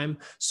any time?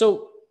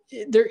 So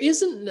there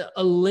isn't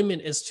a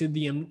limit as to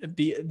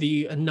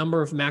the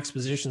number of max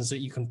positions that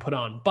you can put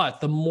on,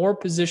 but the more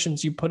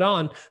positions you put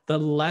on, the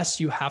less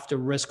you have to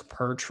risk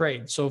per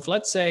trade. So if,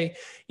 let's say,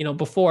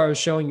 before I was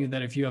showing you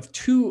that if you have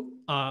if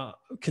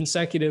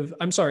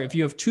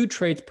you have 2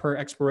 trades per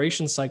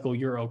expiration cycle,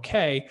 you're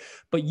okay,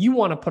 but you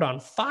want to put on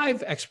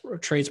 5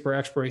 trades per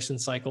expiration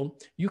cycle,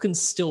 you can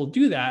still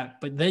do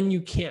that, but then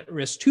you can't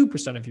risk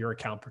 2% of your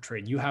account per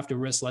trade. You have to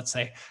risk, let's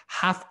say,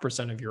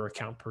 0.5% of your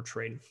account per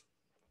trade.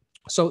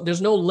 So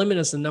there's no limit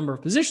as the number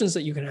of positions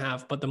that you can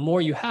have, but the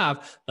more you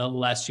have, the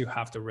less you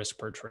have to risk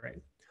per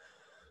trade.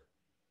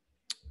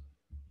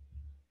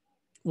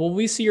 Will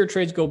we see your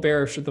trades go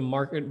bearish if the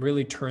market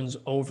really turns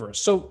over?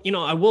 So,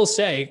 I will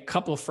say a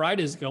couple of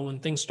Fridays ago when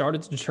things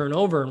started to turn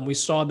over and we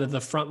saw that the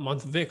front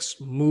month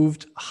VIX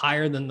moved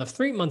higher than the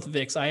 3-month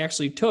VIX, I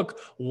actually took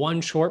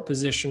 1 short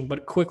position,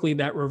 but quickly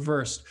that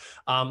reversed.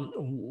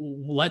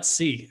 Let's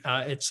see.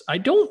 I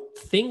don't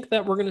think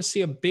that we're going to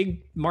see a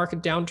big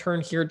market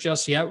downturn here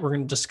just yet. We're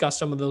going to discuss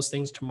some of those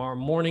things tomorrow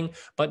morning,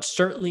 but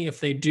certainly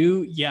if they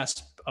do,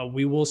 yes,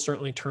 we will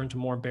certainly turn to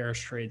more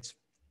bearish trades.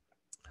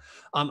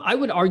 I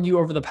would argue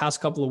over the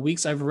past couple of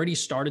weeks, I've already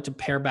started to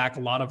pare back a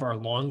lot of our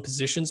long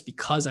positions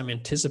because I'm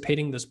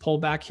anticipating this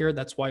pullback here.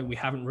 That's why we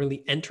haven't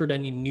really entered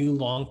any new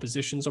long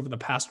positions over the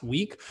past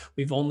week.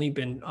 We've only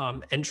been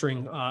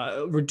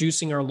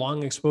reducing our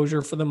long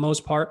exposure for the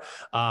most part.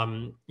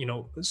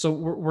 So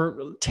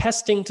we're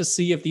testing to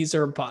see if these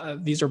are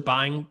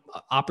buying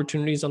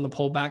opportunities on the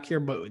pullback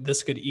here, but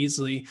this could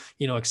easily,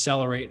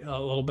 accelerate a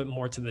little bit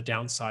more to the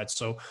downside.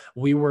 So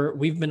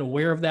we've been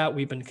aware of that.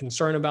 We've been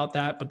concerned about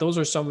that, but those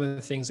are some of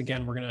the things,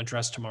 again, we're going to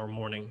address tomorrow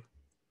morning.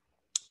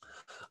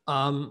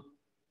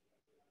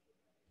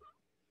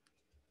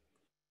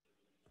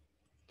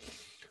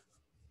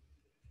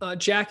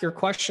 Jack, your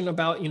question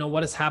about,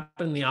 what has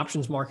happened in the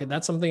options market,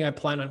 that's something I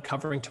plan on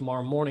covering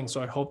tomorrow morning.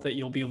 So I hope that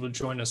you'll be able to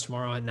join us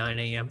tomorrow at 9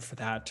 a.m. for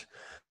that.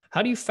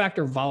 How do you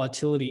factor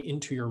volatility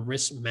into your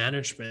risk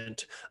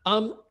management?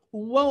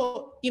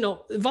 Well,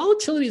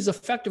 volatility is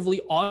effectively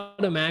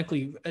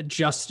automatically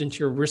adjusted into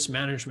your risk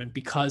management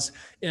because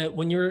the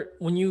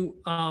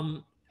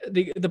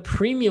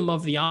premium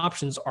of the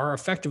options are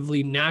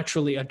effectively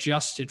naturally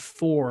adjusted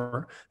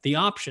for the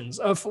options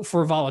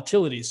for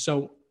volatility.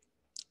 So,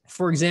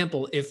 for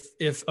example,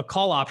 if a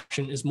call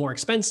option is more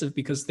expensive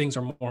because things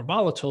are more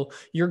volatile,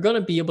 you're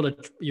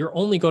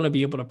only going to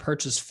be able to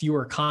purchase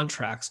fewer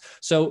contracts.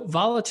 So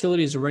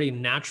volatility is already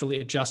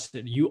naturally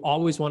adjusted. You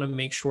always want to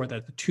make sure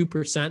that the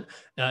 2%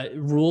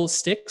 rule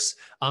sticks,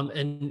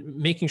 and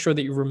making sure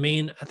that you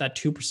remain at that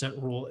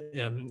 2% rule.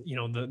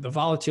 The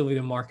volatility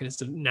of the market is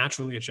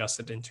naturally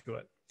adjusted into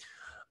it.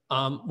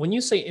 When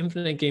you say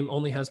Infinite Game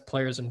only has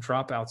players and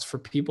dropouts, for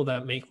people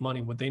that make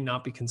money, would they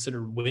not be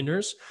considered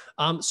winners?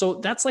 So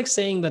that's like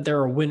saying that there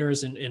are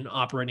winners in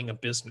operating a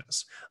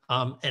business.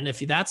 And if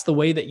that's the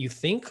way that you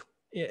think,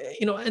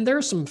 and there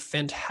are some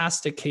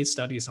fantastic case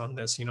studies on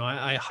this.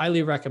 I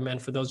highly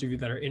recommend, for those of you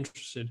that are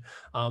interested,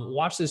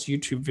 watch this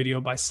YouTube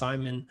video by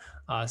Simon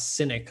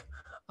Sinek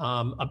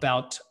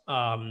about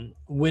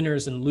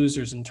winners and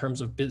losers in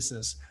terms of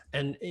business.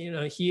 And,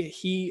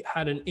 he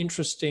had an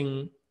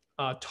interesting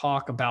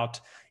talk about,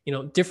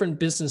 different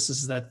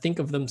businesses that think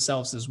of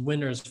themselves as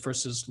winners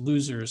versus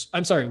losers.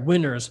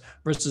 Winners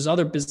versus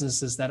other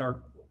businesses that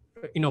are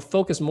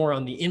focus more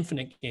on the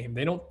infinite game.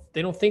 They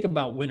don't think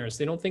about winners.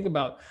 They don't think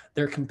about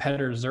their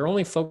competitors. They're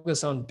only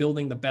focused on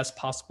building the best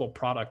possible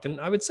product. And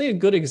I would say a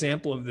good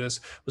example of this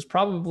was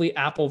probably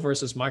Apple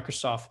versus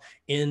Microsoft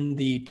in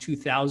the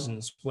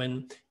 2000s,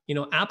 when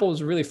Apple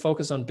was really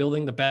focused on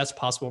building the best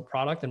possible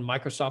product, and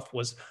Microsoft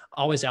was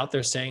always out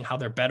there saying how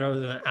they're better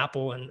than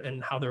Apple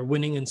and how they're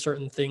winning in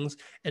certain things.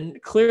 And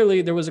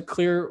clearly there was a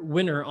clear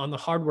winner on the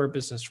hardware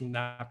business from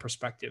that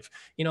perspective.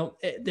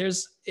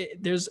 There's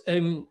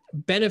a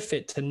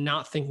benefit to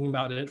not thinking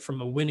about it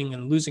from a winning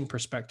and losing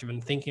perspective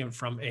and thinking of it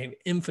from an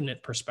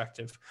infinite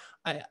perspective.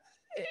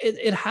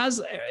 It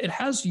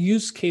has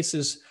use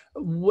cases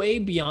way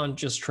beyond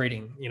just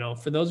trading.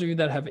 For those of you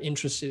that have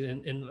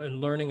interested in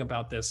learning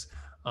about this,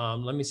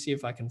 let me see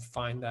if I can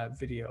find that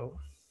video.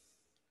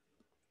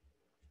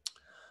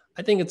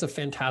 I think it's a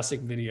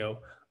fantastic video,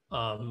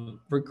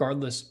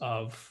 regardless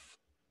of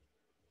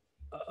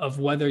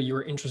whether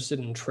you're interested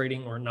in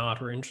trading or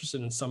not, or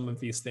interested in some of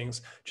these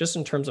things, just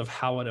in terms of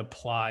how it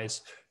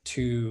applies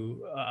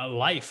to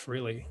life,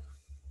 really.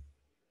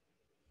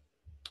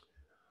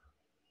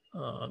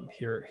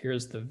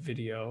 Here's the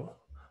video.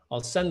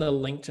 I'll send the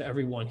link to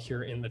everyone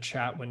here in the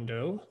chat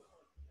window.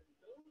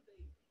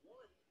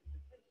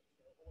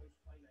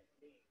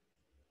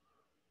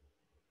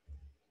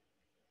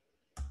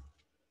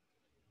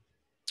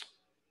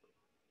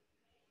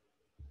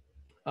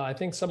 I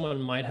think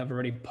someone might have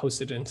already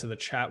posted into the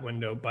chat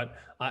window, but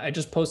I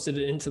just posted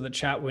it into the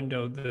chat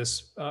window.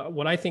 This,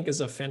 what I think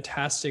is a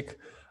fantastic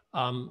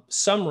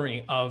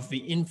summary of the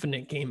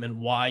infinite game and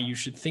why you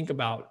should think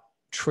about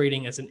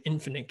trading as an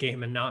infinite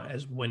game and not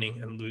as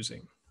winning and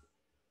losing.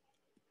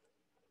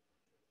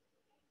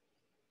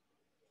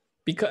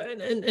 Because,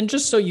 and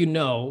just so you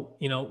know,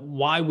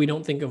 why we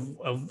don't think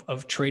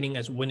of trading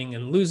as winning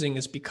and losing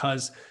is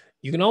because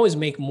you can always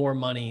make more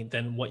money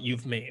than what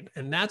you've made.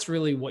 And that's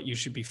really what you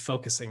should be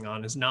focusing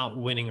on, is not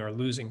winning or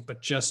losing,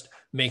 but just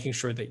making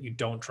sure that you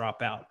don't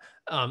drop out.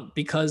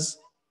 Because,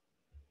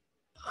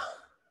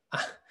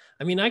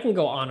 I mean, I can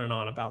go on and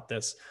on about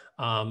this,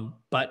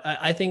 but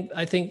I think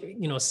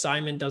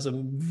Simon does a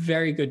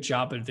very good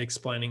job of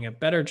explaining a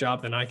better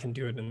job than I can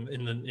do it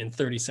in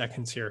 30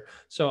 seconds here.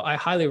 So I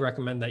highly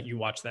recommend that you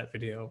watch that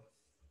video.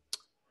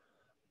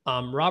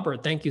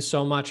 Robert, thank you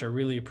so much. I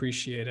really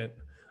appreciate it.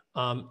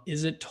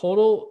 Is it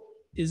total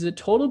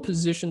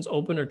positions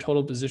open or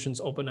total positions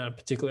open at a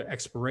particular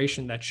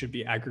expiration that should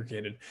be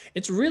aggregated?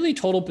 It's really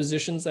total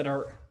positions that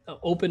are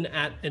open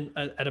at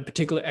a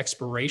particular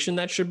expiration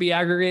that should be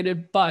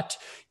aggregated. But,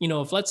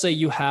 if let's say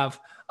you have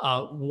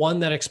one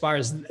that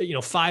expires,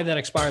 5 that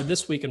expire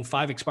this week and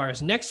 5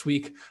 expires next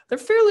week, they're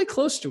fairly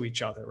close to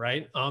each other,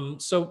 right?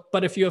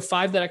 But if you have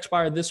 5 that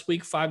expire this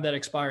week, 5 that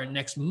expire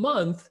next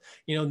month,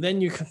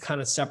 then you can kind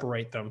of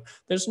separate them.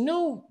 There's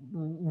no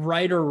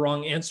right or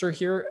wrong answer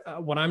here.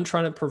 What I'm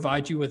trying to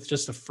provide you with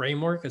just a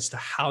framework as to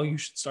how you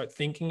should start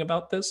thinking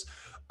about this.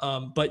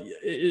 But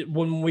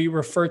when we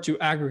refer to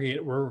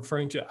aggregate, we're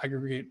referring to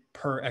aggregate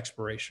per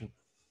expiration.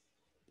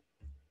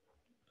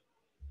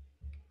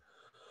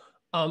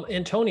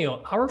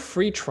 Antonio, our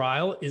free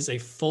trial is a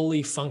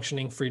fully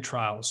functioning free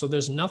trial. So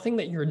there's nothing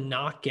that you're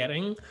not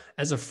getting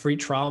as a free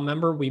trial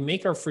member. We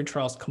make our free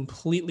trials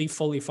completely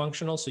fully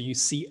functional, so you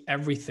see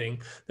everything.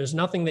 There's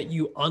nothing that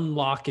you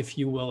unlock, if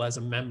you will, as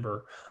a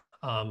member.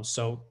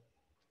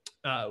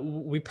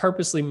 We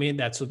purposely made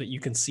that so that you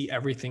can see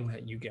everything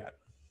that you get.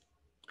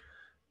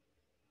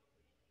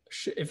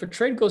 If a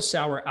trade goes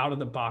sour out of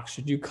the box,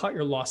 should you cut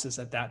your losses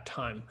at that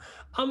time?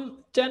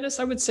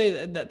 Dennis, I would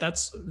say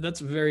that's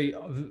very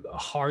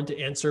hard to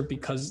answer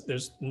because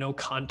there's no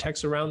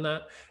context around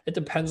that. It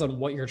depends on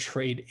what your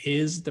trade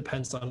is,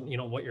 depends on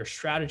what your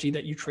strategy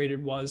that you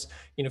traded was.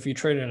 If you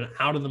traded an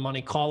out of the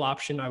money call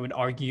option, I would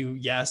argue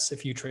yes.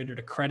 If you traded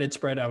a credit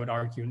spread, I would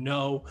argue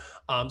no.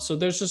 So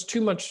there's just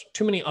too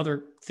many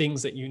other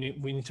things that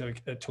we need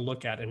to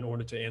look at in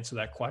order to answer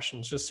that question.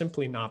 It's just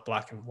simply not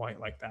black and white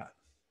like that.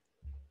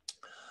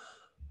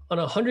 On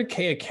a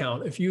 100K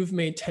account, if you've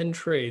made 10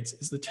 trades,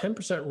 is the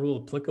 10%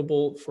 rule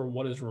applicable for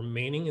what is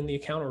remaining in the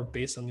account or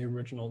based on the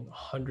original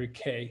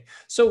 100K?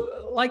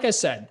 So like I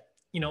said,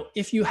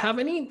 if you have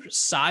any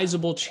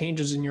sizable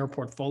changes in your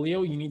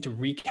portfolio, you need to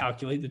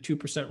recalculate the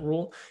 2%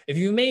 rule. If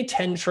you made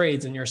 10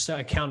 trades and your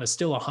account is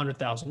still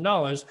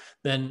 $100,000,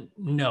 then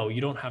no, you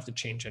don't have to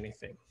change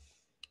anything.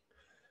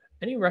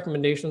 Any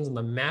recommendations on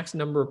the max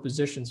number of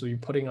positions you're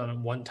putting on at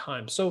one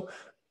time? So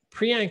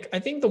Priyank, I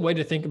think the way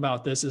to think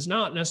about this is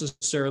not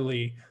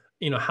necessarily,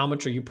 how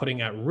much are you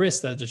putting at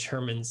risk that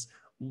determines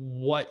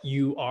what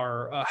you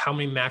are, how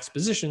many max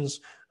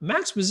positions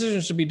Max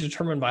positions should be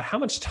determined by how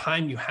much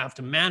time you have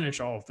to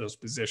manage all of those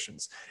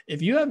positions.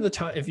 If you have the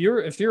time, if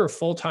you're a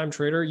full-time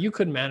trader, you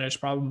could manage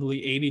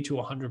probably 80 to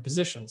 100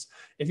 positions.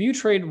 If you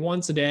trade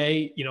once a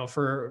day,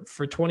 for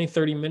 20,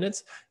 30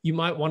 minutes, you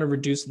might want to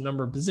reduce the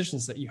number of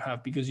positions that you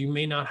have, because you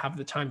may not have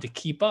the time to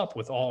keep up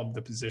with all of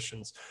the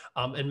positions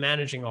and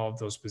managing all of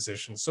those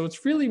positions. So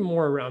it's really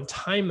more around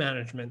time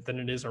management than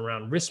it is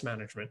around risk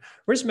management.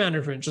 Risk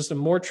management, just the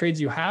more trades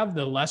you have,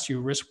 the less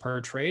you risk per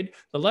trade.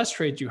 The less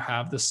trades you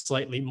have, the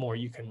slightly more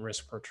you can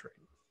risk per trade.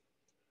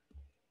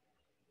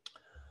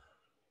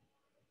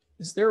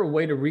 Is there a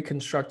way to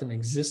reconstruct an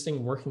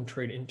existing working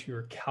trade into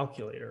your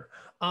calculator?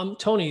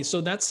 Tony, so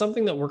that's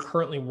something that we're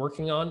currently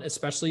working on,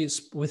 especially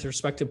with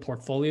respect to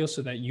portfolio,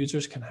 so that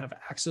users can have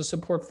access to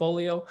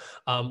portfolio.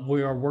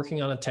 We are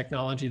working on a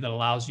technology that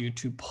allows you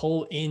to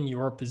pull in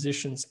your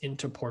positions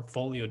into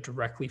portfolio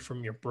directly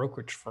from your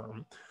brokerage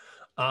firm.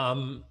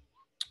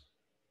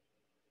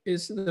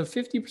 Is the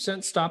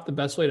 50% stop the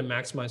best way to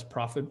maximize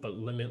profit but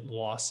limit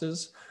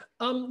losses?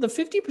 The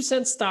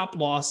 50% stop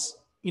loss,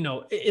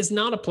 is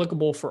not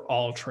applicable for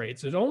all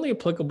trades. It's only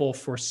applicable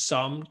for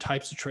some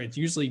types of trades,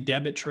 usually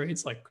debit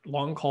trades like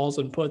long calls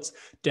and puts,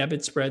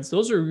 debit spreads.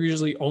 Those are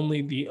usually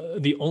only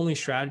the only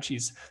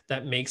strategies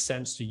that make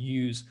sense to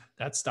use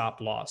that stop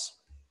loss.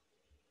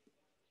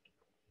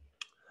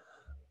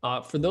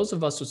 For those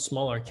of us with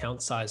smaller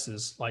account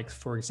sizes, like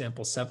for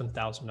example,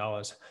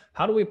 $7,000,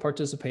 how do we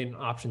participate in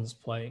options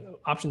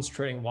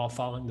trading while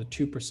following the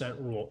 2%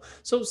 rule?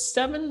 So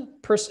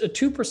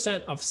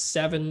 2% of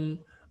 7K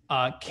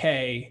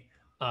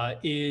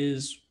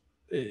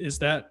is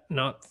that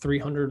not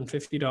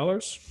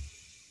 $350?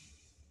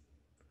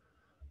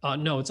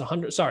 No, it's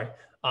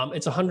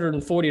it's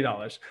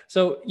 $140.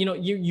 So,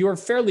 you're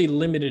fairly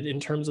limited in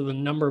terms of the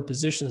number of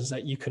positions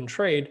that you can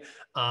trade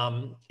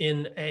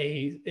in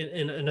a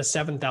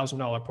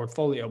 $7,000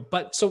 portfolio.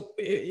 But so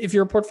if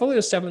your portfolio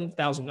is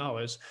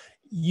 $7,000,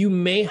 you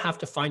may have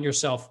to find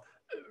yourself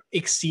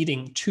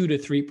exceeding 2 to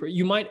 3%.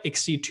 You might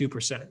exceed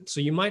 2%.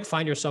 So you might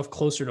find yourself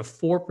closer to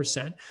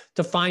 4%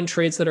 to find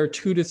trades that are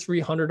 $200 to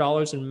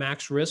 $300 in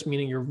max risk,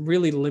 meaning you're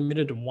really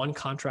limited to one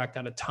contract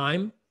at a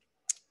time.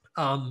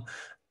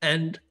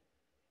 And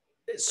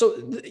so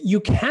you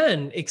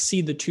can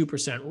exceed the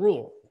 2%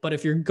 rule, but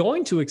if you're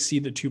going to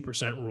exceed the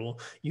 2% rule,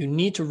 you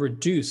need to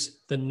reduce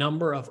the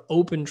number of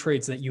open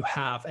trades that you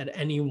have at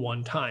any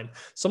one time.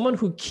 Someone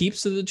who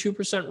keeps to the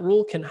 2%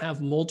 rule can have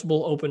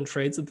multiple open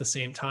trades at the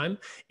same time.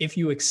 If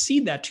you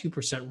exceed that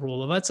 2%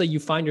 rule, let's say you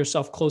find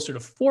yourself closer to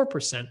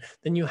 4%,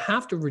 then you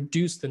have to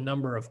reduce the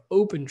number of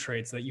open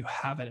trades that you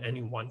have at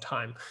any one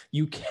time.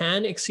 You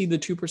can exceed the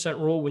 2%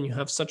 rule when you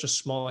have such a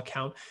small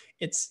account.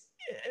 It's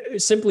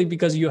simply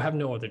because you have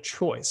no other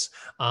choice.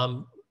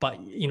 But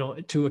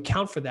to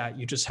account for that,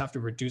 you just have to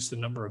reduce the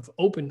number of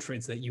open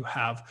trades that you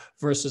have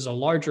versus a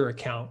larger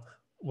account.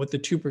 With the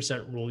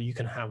 2% rule, you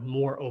can have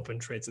more open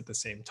trades at the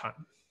same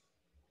time.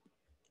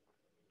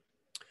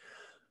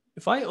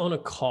 If I own a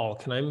call,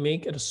 can I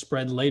make it a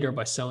spread later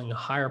by selling a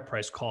higher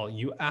price call?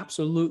 You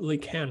absolutely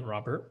can,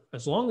 Robert.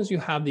 As long as you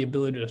have the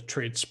ability to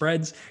trade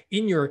spreads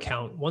in your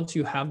account, once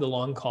you have the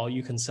long call,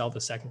 you can sell the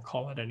second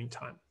call at any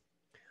time.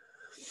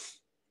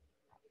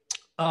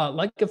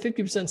 Like a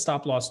 50%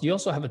 stop loss, do you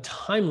also have a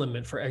time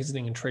limit for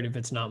exiting a trade if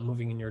it's not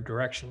moving in your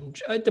direction?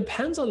 It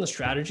depends on the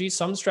strategy.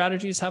 Some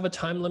strategies have a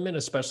time limit,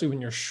 especially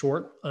when you're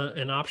short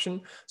an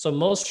option. So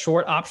most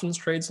short options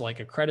trades,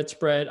 like a credit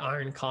spread,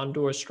 iron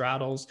condor,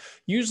 straddles,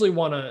 usually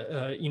want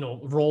to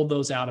roll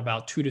those out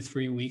about 2 to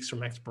 3 weeks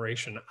from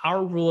expiration.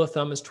 Our rule of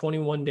thumb is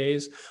 21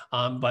 days,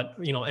 but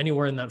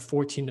anywhere in that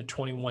 14 to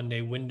 21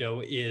 day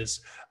window is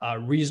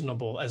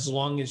reasonable, as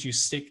long as you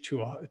stick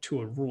to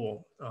a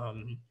rule.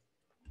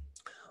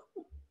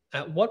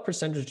 At what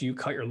percentage do you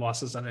cut your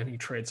losses on any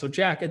trade? So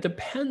Jack, it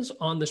depends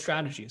on the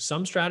strategy.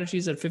 Some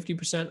strategies at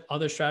 50%,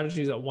 other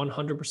strategies at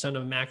 100%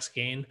 of max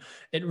gain.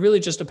 It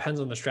really just depends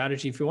on the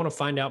strategy. If you want to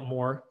find out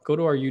more, go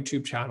to our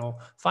YouTube channel,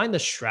 find the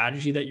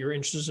strategy that you're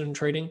interested in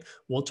trading.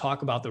 We'll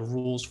talk about the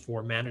rules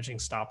for managing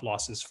stop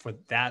losses for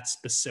that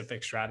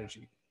specific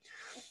strategy.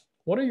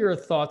 What are your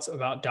thoughts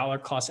about dollar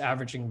cost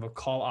averaging if a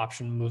call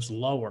option moves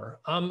lower?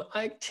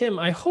 Tim,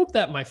 I hope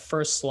that my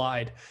first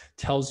slide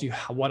tells you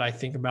what I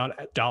think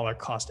about dollar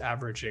cost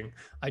averaging.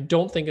 I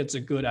don't think it's a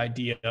good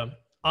idea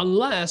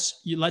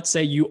unless let's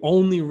say you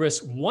only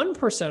risk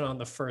 1% on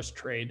the first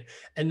trade,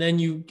 and then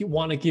you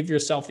want to give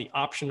yourself the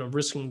option of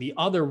risking the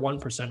other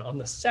 1% on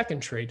the second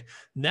trade.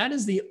 That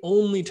is the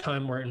only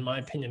time where, in my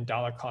opinion,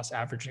 dollar cost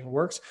averaging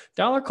works.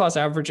 Dollar cost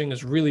averaging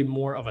is really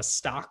more of a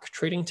stock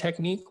trading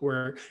technique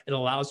where it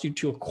allows you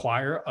to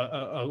acquire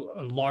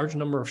a large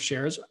number of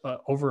shares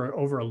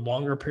over a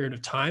longer period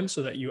of time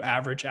so that you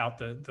average out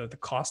the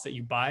cost that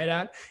you buy it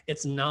at.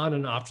 It's not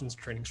an options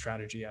trading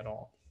strategy at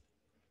all.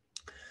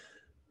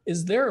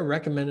 Is there a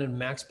recommended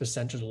max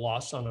percentage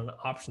loss on an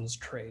options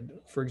trade?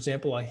 For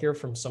example, I hear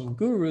from some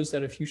gurus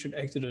that if you should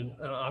exit an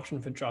option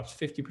if it drops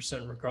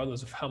 50%,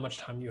 regardless of how much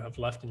time you have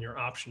left in your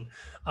option.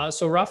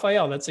 So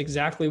Raphael, that's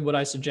exactly what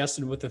I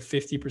suggested with a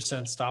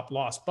 50% stop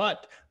loss,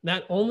 but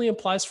that only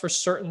applies for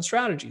certain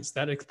strategies.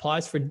 That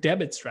applies for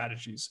debit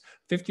strategies.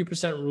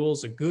 50% rule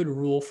is a good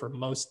rule for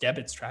most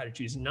debit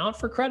strategies, not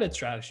for credit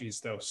strategies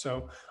though.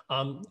 So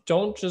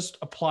don't just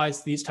apply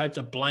these types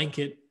of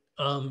blanket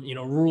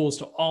rules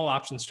to all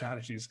option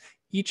strategies.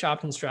 Each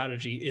option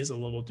strategy is a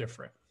little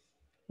different.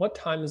 What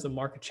time is the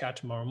market chat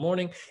tomorrow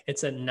morning?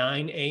 It's at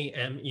 9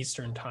 a.m.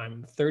 Eastern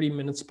time, 30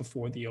 minutes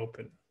before the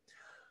open.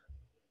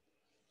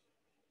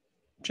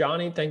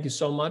 Johnny, thank you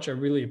so much. I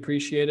really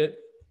appreciate it.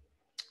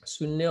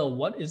 Sunil,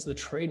 what is the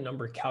trade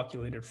number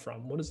calculated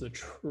from? What is the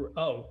true?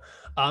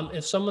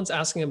 If someone's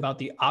asking about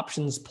the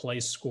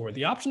OptionsPlay score,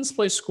 the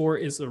OptionsPlay score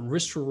is the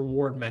risk to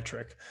reward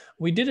metric.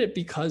 We did it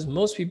because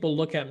most people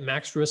look at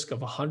max risk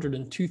of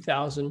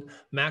 102,000,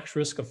 max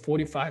risk of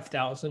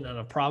 45,000, and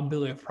a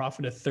probability of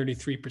profit of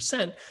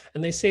 33%.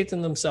 And they say to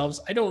themselves,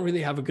 I don't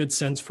really have a good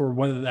sense for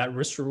whether that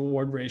risk to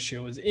reward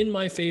ratio is in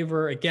my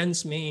favor,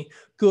 against me,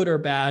 good or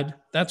bad.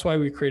 That's why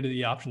we created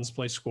the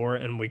OptionsPlay score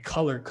and we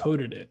color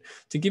coded it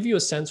to give you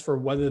a sense for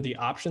whether the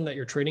option that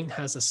you're trading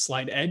has a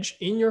slight edge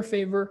in your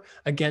favor,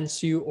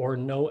 against you, or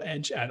no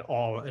edge at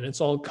all. And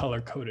it's all color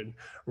coded.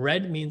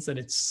 Red means that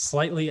it's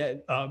slightly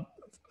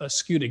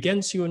skewed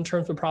against you in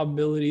terms of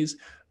probabilities.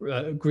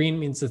 Green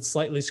means it's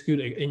slightly skewed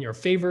in your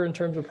favor in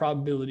terms of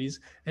probabilities.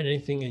 And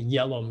anything in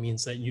yellow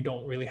means that you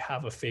don't really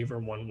have a favor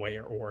one way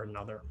or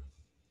another.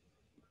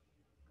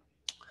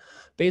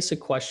 Basic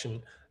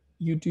question.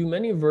 You do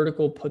many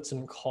vertical puts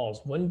and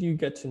calls. When do you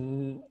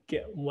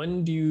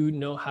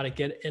know how to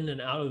get in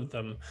and out of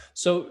them?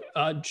 So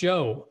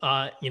Joe,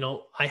 I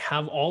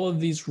have all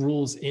of these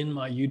rules in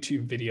my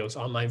YouTube videos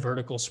on my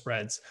vertical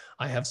spreads.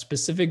 I have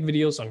specific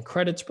videos on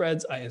credit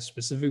spreads. I have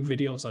specific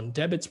videos on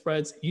debit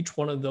spreads. Each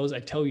one of those, I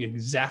tell you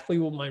exactly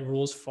what my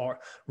rules for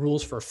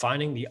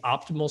finding the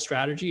optimal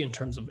strategy in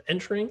terms of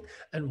entering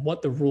and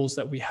what the rules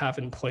that we have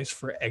in place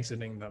for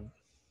exiting them.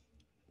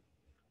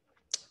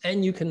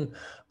 And you can,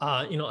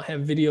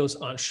 have videos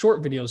on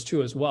short videos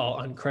too, as well,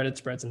 on credit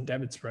spreads and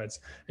debit spreads,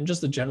 and just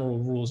the general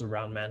rules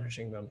around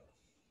managing them.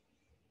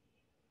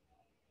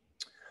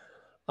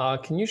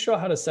 Can you show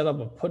how to set up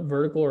a put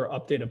vertical or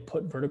update a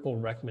put vertical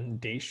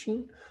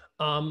recommendation?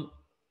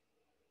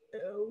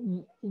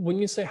 When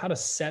you say how to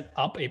set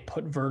up a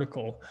put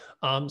vertical,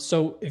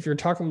 so if you're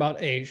talking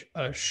about a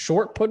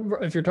short put,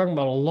 if you're talking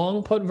about a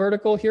long put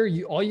vertical here,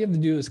 all you have to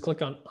do is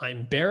click on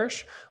I'm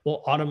bearish.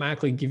 Will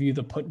automatically give you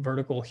the put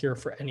vertical here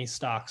for any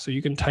stock. So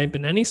you can type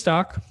in any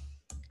stock,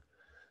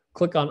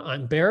 click on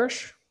I'm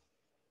bearish,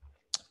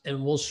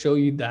 and we'll show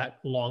you that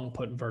long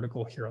put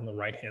vertical here on the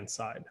right-hand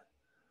side.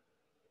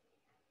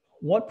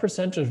 What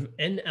percentage of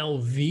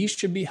NLV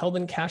should be held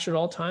in cash at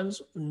all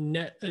times?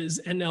 Is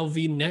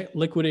NLV net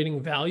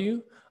liquidating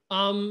value?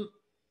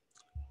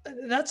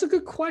 That's a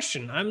good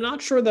question. I'm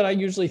not sure that I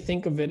usually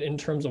think of it in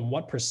terms of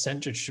what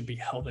percentage should be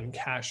held in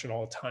cash at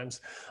all times.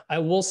 I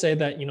will say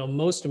that,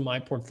 most of my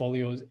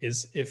portfolio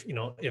is,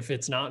 if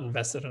it's not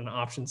invested in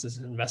options, is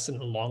invested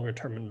in longer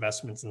term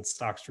investments in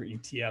stocks or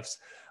ETFs.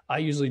 I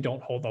usually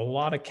don't hold a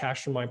lot of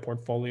cash in my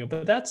portfolio,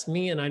 but that's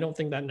me. And I don't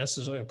think that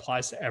necessarily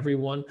applies to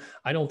everyone.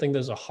 I don't think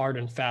there's a hard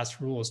and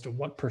fast rule as to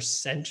what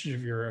percentage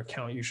of your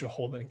account you should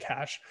hold in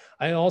cash.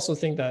 I also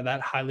think that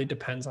that highly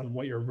depends on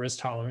what your risk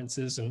tolerance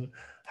is and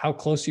how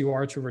close you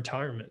are to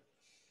retirement.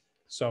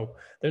 So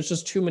there's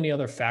just too many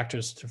other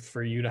factors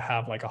for you to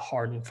have like a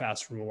hard and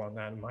fast rule on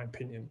that, in my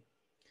opinion.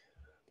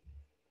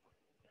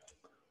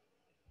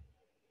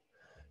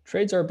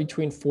 Trades are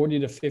between 40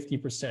 to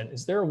 50%.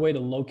 Is there a way to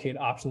locate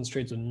options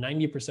trades with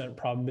 90%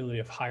 probability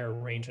of higher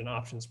range in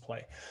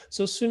OptionsPlay?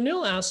 So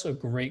Sunil asks a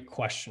great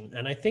question.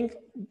 And I think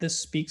this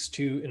speaks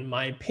to, in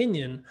my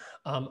opinion,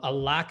 a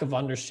lack of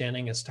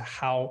understanding as to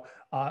how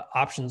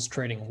options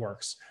trading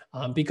works.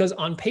 Because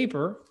on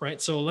paper, right?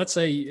 So let's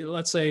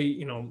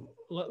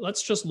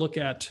just look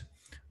at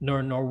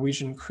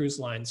Norwegian Cruise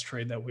Lines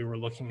trade that we were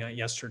looking at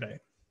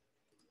yesterday.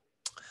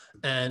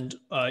 And,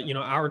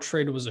 our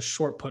trade was a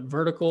short put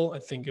vertical. I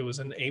think it was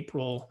in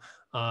April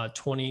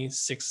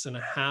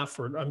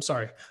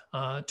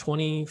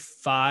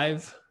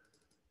 25.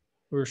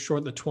 We were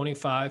short the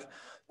 25,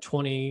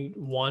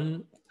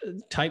 21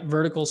 type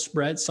vertical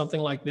spread,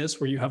 something like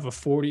this, where you have a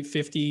 40,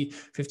 50,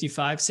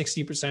 55,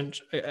 60%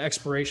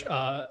 expiration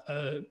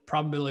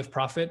probability of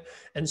profit.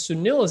 And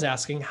Sunil is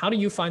asking, how do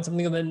you find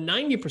something with a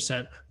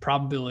 90%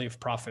 probability of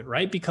profit,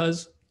 right?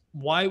 Because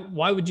why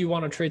would you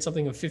want to trade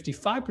something with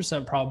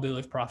 55%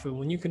 probability of profit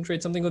when you can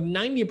trade something with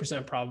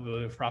 90%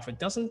 probability of profit?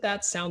 Doesn't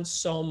that sound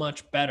so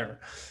much better?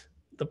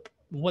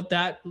 What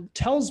that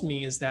tells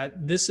me is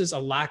that this is a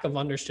lack of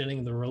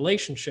understanding the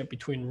relationship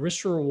between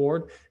risk to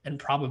reward and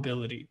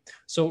probability.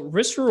 So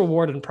risk to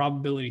reward and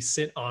probability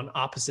sit on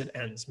opposite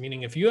ends,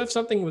 meaning if you have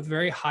something with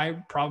very high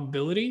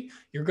probability,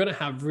 you're going to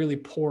have really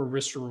poor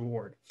risk to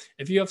reward.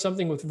 If you have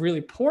something with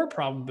really poor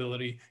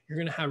probability, you're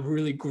going to have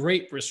really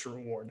great risk to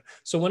reward.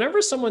 So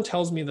whenever someone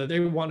tells me that they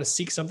want to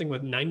seek something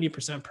with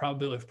 90%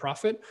 probability of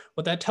profit,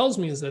 what that tells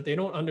me is that they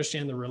don't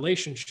understand the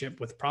relationship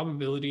with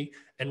probability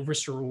and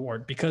risk to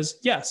reward. Because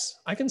yes,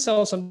 I can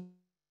sell something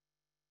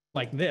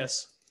like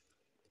this.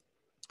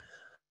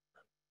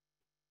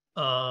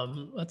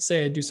 Let's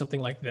say I do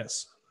something like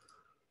this.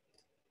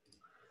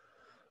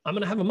 I'm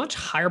going to have a much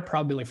higher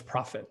probability of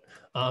profit.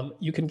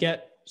 You can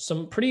get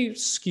some pretty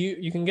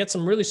skewed, you can get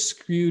some really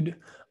skewed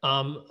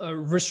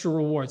risk to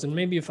rewards. And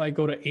maybe if I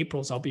go to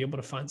April's, I'll be able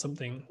to find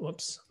something.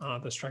 Whoops,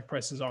 the strike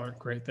prices aren't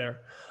great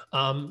there.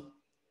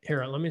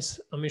 Here, let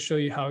me show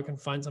you how I can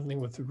find something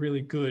with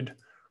really good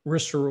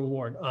risk to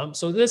reward.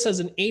 So this has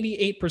an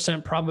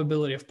 88%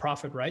 probability of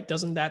profit, right?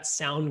 Doesn't that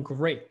sound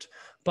great?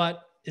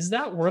 But is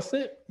that worth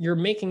it? You're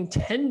making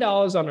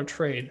 $10 on a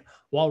trade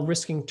while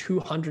risking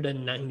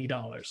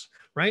 $290,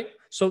 right?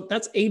 So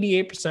that's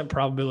 88%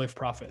 probability of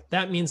profit.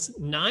 That means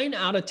 9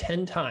 out of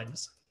 10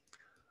 times,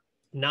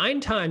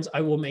 9 times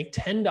I will make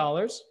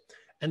 $10.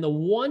 And the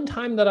one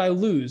time that I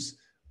lose,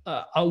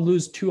 I'll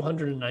lose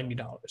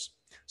 $290.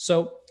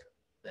 So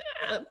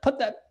put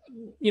that,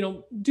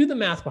 do the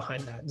math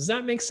behind that. Does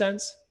that make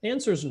sense? The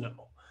answer is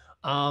no.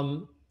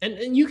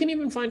 And you can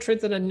even find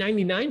trades that have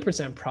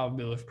 99%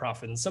 probability of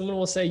profit. And someone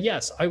will say,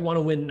 yes, I want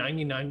to win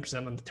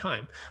 99% of the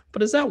time.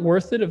 But is that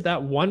worth it if that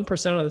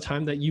 1% of the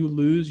time that you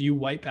lose, you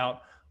wipe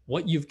out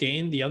what you've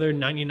gained the other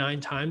 99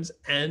 times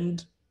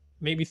and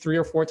maybe 3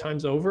 or 4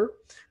 times over?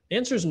 The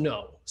answer is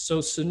no.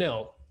 So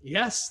no,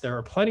 yes, there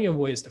are plenty of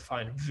ways to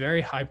find very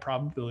high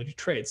probability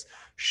trades.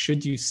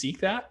 Should you seek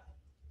that?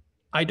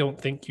 I don't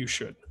think you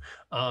should.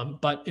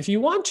 But if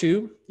you want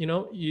to,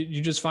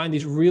 you just find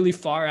these really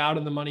far out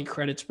in the money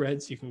credit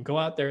spreads. You can go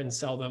out there and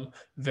sell them,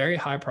 very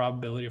high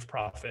probability of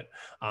profit.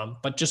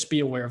 But just be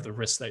aware of the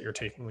risks that you're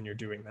taking when you're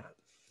doing that.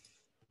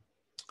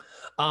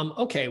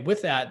 Okay,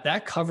 with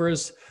that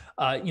covers,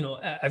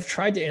 I've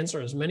tried to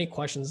answer as many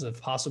questions as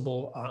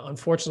possible.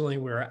 Unfortunately,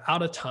 we're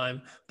out of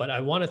time, but I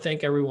want to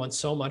thank everyone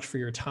so much for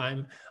your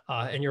time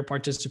and your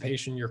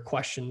participation, your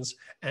questions,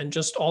 and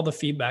just all the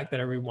feedback that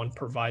everyone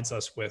provides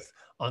us with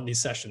on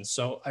these sessions.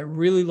 So I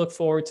really look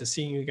forward to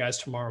seeing you guys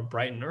tomorrow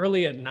bright and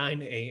early at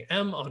 9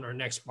 a.m. on our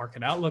next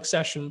Market Outlook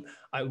session.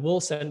 I will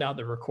send out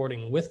the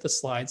recording with the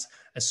slides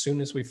as soon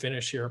as we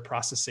finish here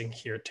processing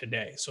here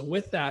today. So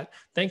with that,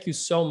 thank you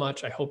so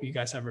much. I hope you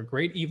guys have a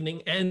great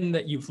evening and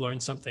that you've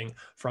learned something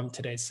from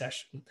today's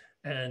session.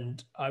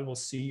 And I will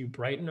see you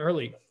bright and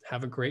early.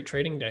 Have a great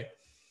trading day.